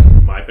just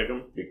my pick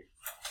 'em.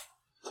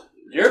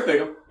 Your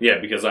pick 'em. Yeah,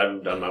 because I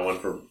haven't done my one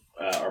for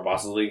our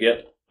Bosses League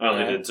yet. I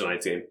only did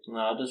tonight's game. No,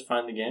 I'll just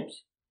find the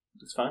games.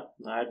 It's fine.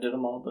 I did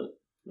them all, but...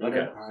 Okay.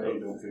 I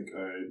don't think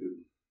I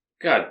did.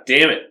 God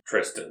damn it,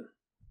 Tristan.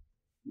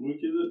 We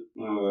get it?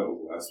 No, that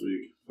was last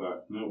week.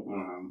 Fuck. Nope, I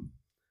don't have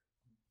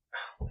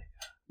them.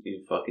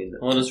 You fucking...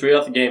 Well, just read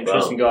off the game. Wow.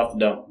 Tristan, go off the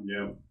dome.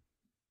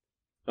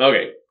 Yeah.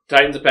 Okay.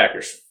 Titans and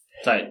Packers.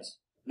 Titans.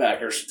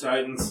 Packers.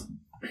 Titans.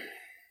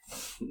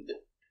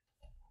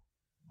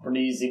 An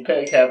easy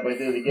pick halfway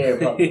through the game,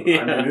 huh?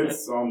 Yeah. I mean,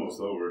 it's almost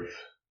over.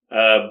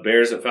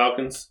 Bears at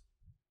Falcons.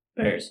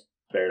 Bears.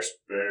 Bears.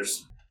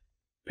 So,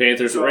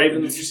 Panthers at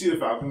Ravens. Did you see the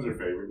Falcons are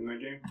favored in that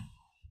game?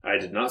 I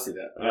did not see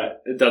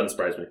that. It doesn't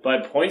surprise me. By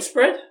point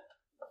spread?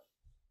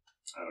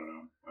 I don't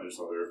know. I just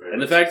thought they were favored.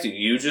 And the fact that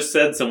you just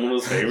said someone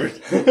was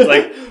favored,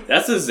 like,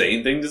 that's a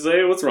Zane thing to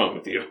say. What's wrong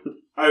with you?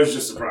 I was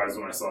just surprised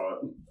when I saw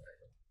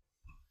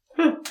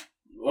it.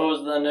 What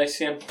was the next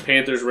game?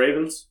 Panthers,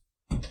 Ravens.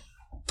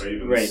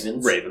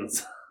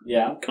 Ravens.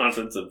 Yeah.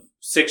 Confidence of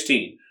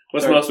 16.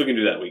 What's Third. the most we can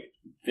do that week?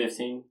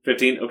 15.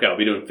 15? Okay, I'll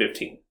be doing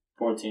 15.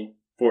 14.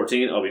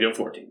 14, I'll be doing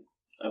 14.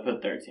 I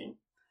put 13.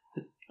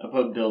 I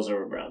put Bills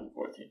over Browns at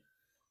 14.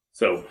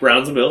 So,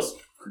 Browns and Bills.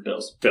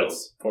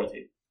 Bills.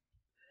 14.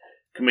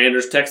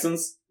 Commanders,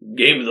 Texans.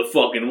 Game of the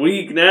fucking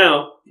week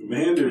now.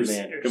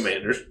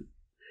 Commanders.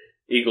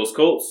 Eagles,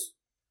 Colts.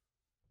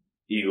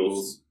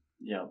 Eagles.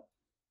 Yeah.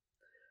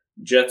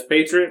 Jets,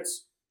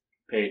 Patriots.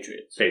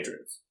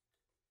 Patriots.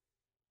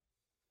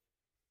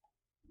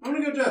 I'm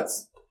gonna go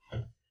Jets.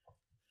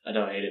 I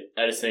don't hate it.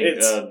 I just think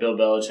Bill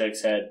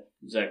Belichick's had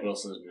Zach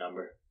Wilson's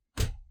number.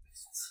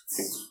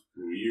 It's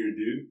weird,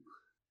 dude.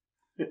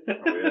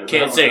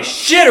 Can't say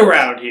shit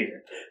around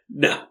here.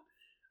 No.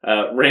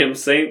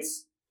 Rams,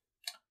 Saints.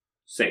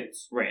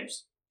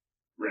 Rams.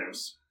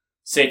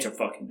 Saints are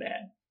fucking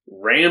bad.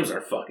 Rams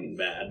are fucking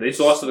bad. They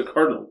just lost to the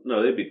Cardinals.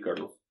 No, they beat the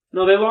Cardinals.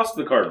 No, they lost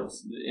to the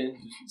Cardinals.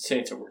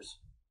 Saints are worse.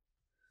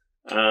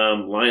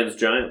 Lions,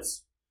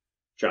 Giants.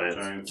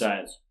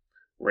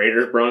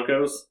 Raiders,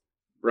 Broncos.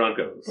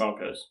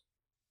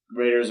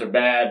 Raiders are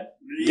bad.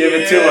 Give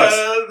it to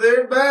us.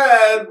 They're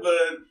bad,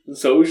 but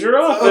So is your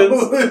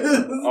offense.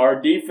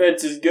 Our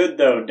defense is good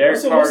though.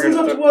 Derek Carr Wilson's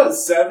up to what?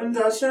 7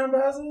 touchdown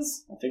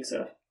passes? I think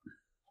so.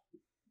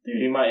 Dude,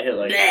 he might hit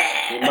like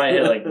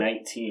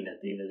 19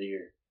 at the end of the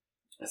year.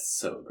 That's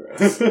so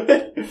gross.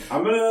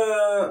 I'm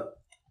gonna.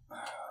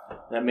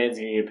 That man's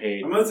gonna get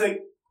paid. I'll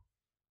take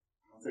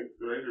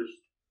the Raiders.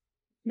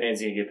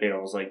 Man's gonna get paid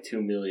almost like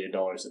 $2 million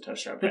a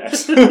touchdown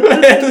pass.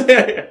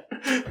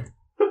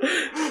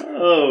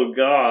 Oh,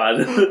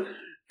 God.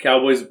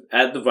 Cowboys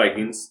at the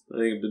Vikings. I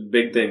think the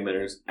big thing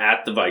there is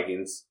at the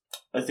Vikings.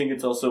 I think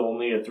it's also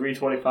only a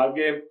 3:25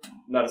 game,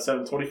 not a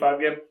 7:25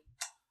 game.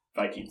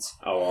 Vikings.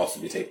 I'll also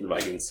be taking the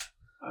Vikings.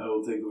 I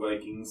will take the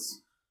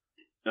Vikings.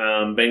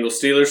 Bengals,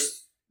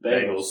 Steelers.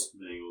 Bengals.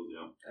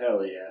 Yeah.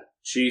 Hell yeah.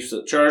 Chiefs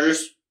at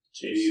Chargers.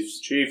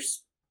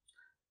 Chiefs.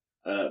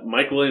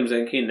 Mike Williams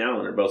and Keenan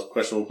Allen are both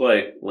questionable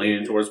play,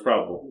 leaning towards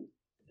probable.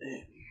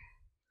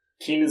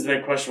 Keenan's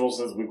been questionable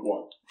since week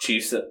 1.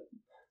 Chiefs at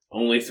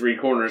only 3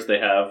 corners they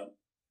have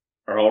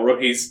are all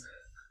rookies.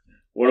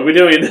 What are we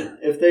doing?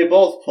 If they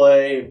both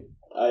play,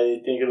 I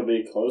think it'll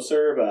be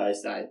closer, but I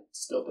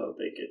still don't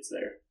think it's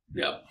there.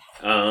 Yeah.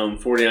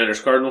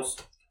 49ers, Cardinals.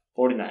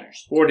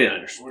 49ers.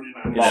 49.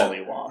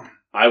 Mollywop.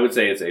 I would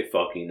say it's a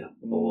fucking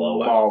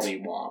blowout.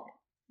 Mollywop.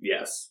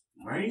 Yes.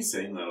 Why are you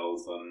saying that all of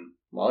a sudden?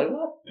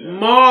 Mollywop? Yeah.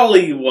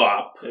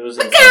 Mollywop. It was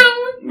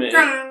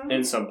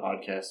in some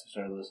podcast I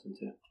started listening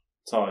to.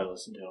 That's all I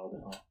listen to all day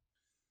long.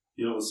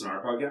 You don't listen to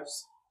our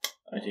podcasts?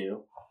 I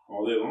do.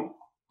 All day long?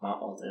 Not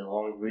all day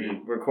long. We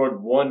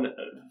record one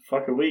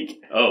fucking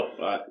week. Oh,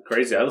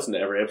 crazy. I listen to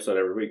every episode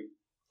every week.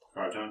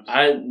 5 times?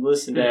 I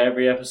listen to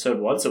every episode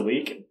once a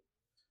week.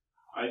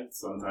 I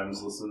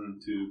sometimes listen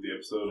to the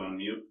episode on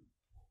mute.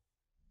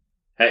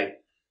 Hey,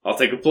 I'll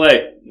take a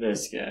play.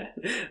 This guy.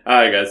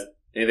 Alright, guys.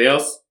 Anything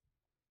else?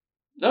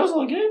 That was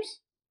all the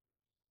games?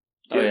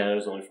 Oh, Yeah. yeah, there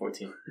was only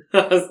 14.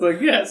 I was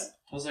like, yes.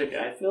 I was like,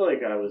 I feel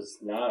like I was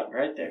not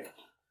right there.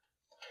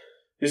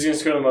 Who's going to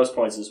score the most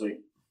points this week?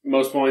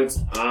 Most points,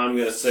 I'm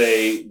going to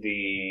say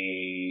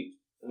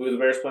who are the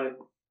Bears playing?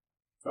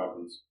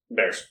 Falcons.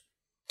 Bears.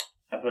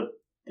 I put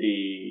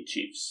the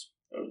Chiefs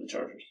over the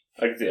Chargers.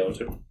 I can see that one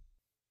too.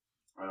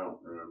 I don't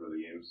remember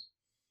the games.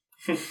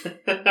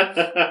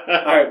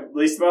 Alright,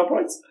 least amount of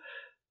points?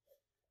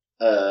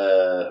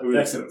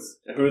 Texans.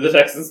 Who the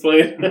Texans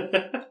played?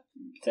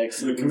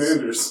 Texans. The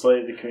Commanders.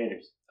 Played the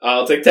Commanders.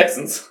 I'll take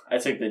Texans. I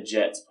took the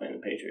Jets playing the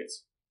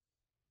Patriots.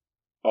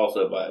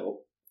 Also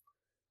viable.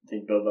 I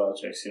think Bill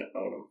Belichick's going to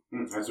own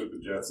them. I took the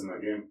Jets in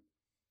that game.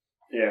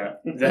 Yeah,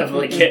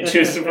 definitely can't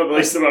choose to put the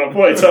least amount of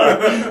points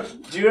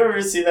on. Did you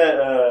ever see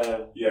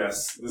that,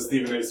 Yes, the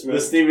Stephen A. Smith.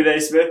 the Stephen A.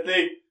 Smith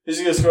thing? Who's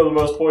going to score the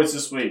most points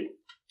this week?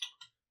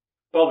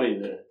 Probably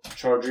the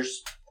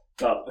Chargers.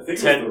 About I think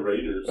 10. it was the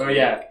Raiders. Oh,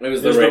 yeah. It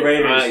was It was the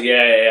Raiders.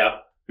 Yeah.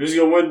 Who's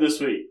going to win this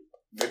week?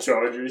 The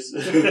Chargers.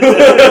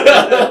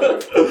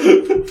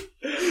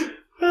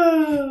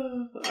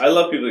 I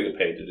love people who get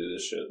paid to do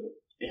this shit.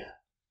 Yeah.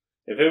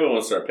 If anyone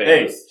wants to start paying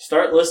Hey, us,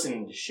 start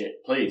listening to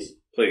shit, please.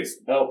 please,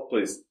 Help.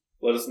 please,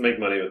 let us make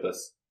money with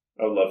this.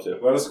 I would love to.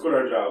 Let us quit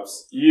our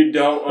jobs. You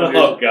don't Oh,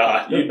 understand.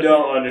 God. You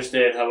don't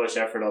understand how much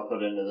effort I'll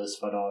put into this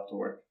if I don't have to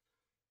work.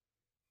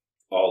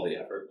 All the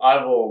effort.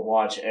 I will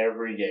watch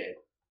every game.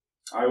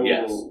 I will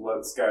Yes.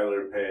 let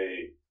Skylar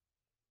pay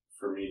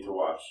for me to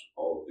watch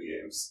all of the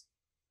games.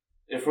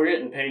 If we're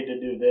getting paid to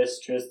do this,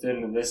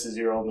 Tristan, and this is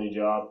your only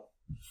job,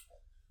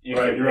 you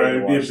Right, get you're paid right, to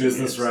it'd be a watch the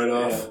business games.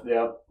 write-off.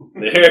 Yeah.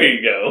 There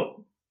you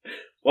go.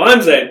 Well,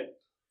 I'm saying,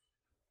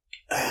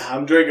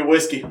 I'm drinking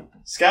whiskey.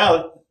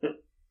 Skylar.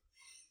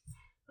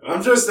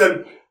 I'm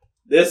Tristan.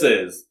 this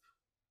is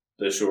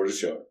the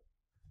shortest show.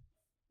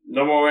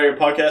 No More Warrior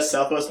Podcast,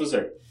 Southwest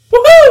Missouri.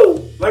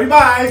 Woohoo! Love you,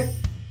 bye!